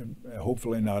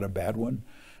 Hopefully not a bad one,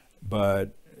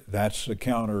 but that's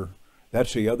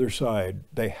the other side.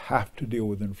 They have to deal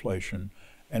with inflation,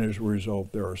 and as a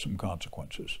result, there are some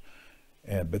consequences.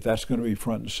 But that's going to be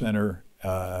front and center,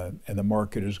 and the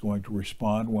market is going to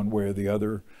respond one way or the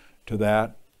other to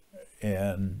that,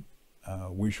 and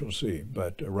we shall see.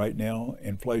 But right now,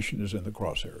 inflation is in the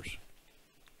crosshairs.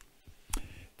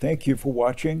 Thank you for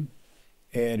watching.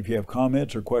 And if you have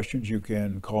comments or questions, you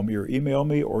can call me or email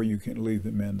me, or you can leave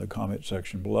them in the comment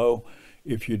section below.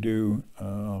 If you do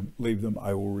leave them,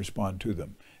 I will respond to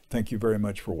them. Thank you very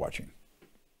much for watching.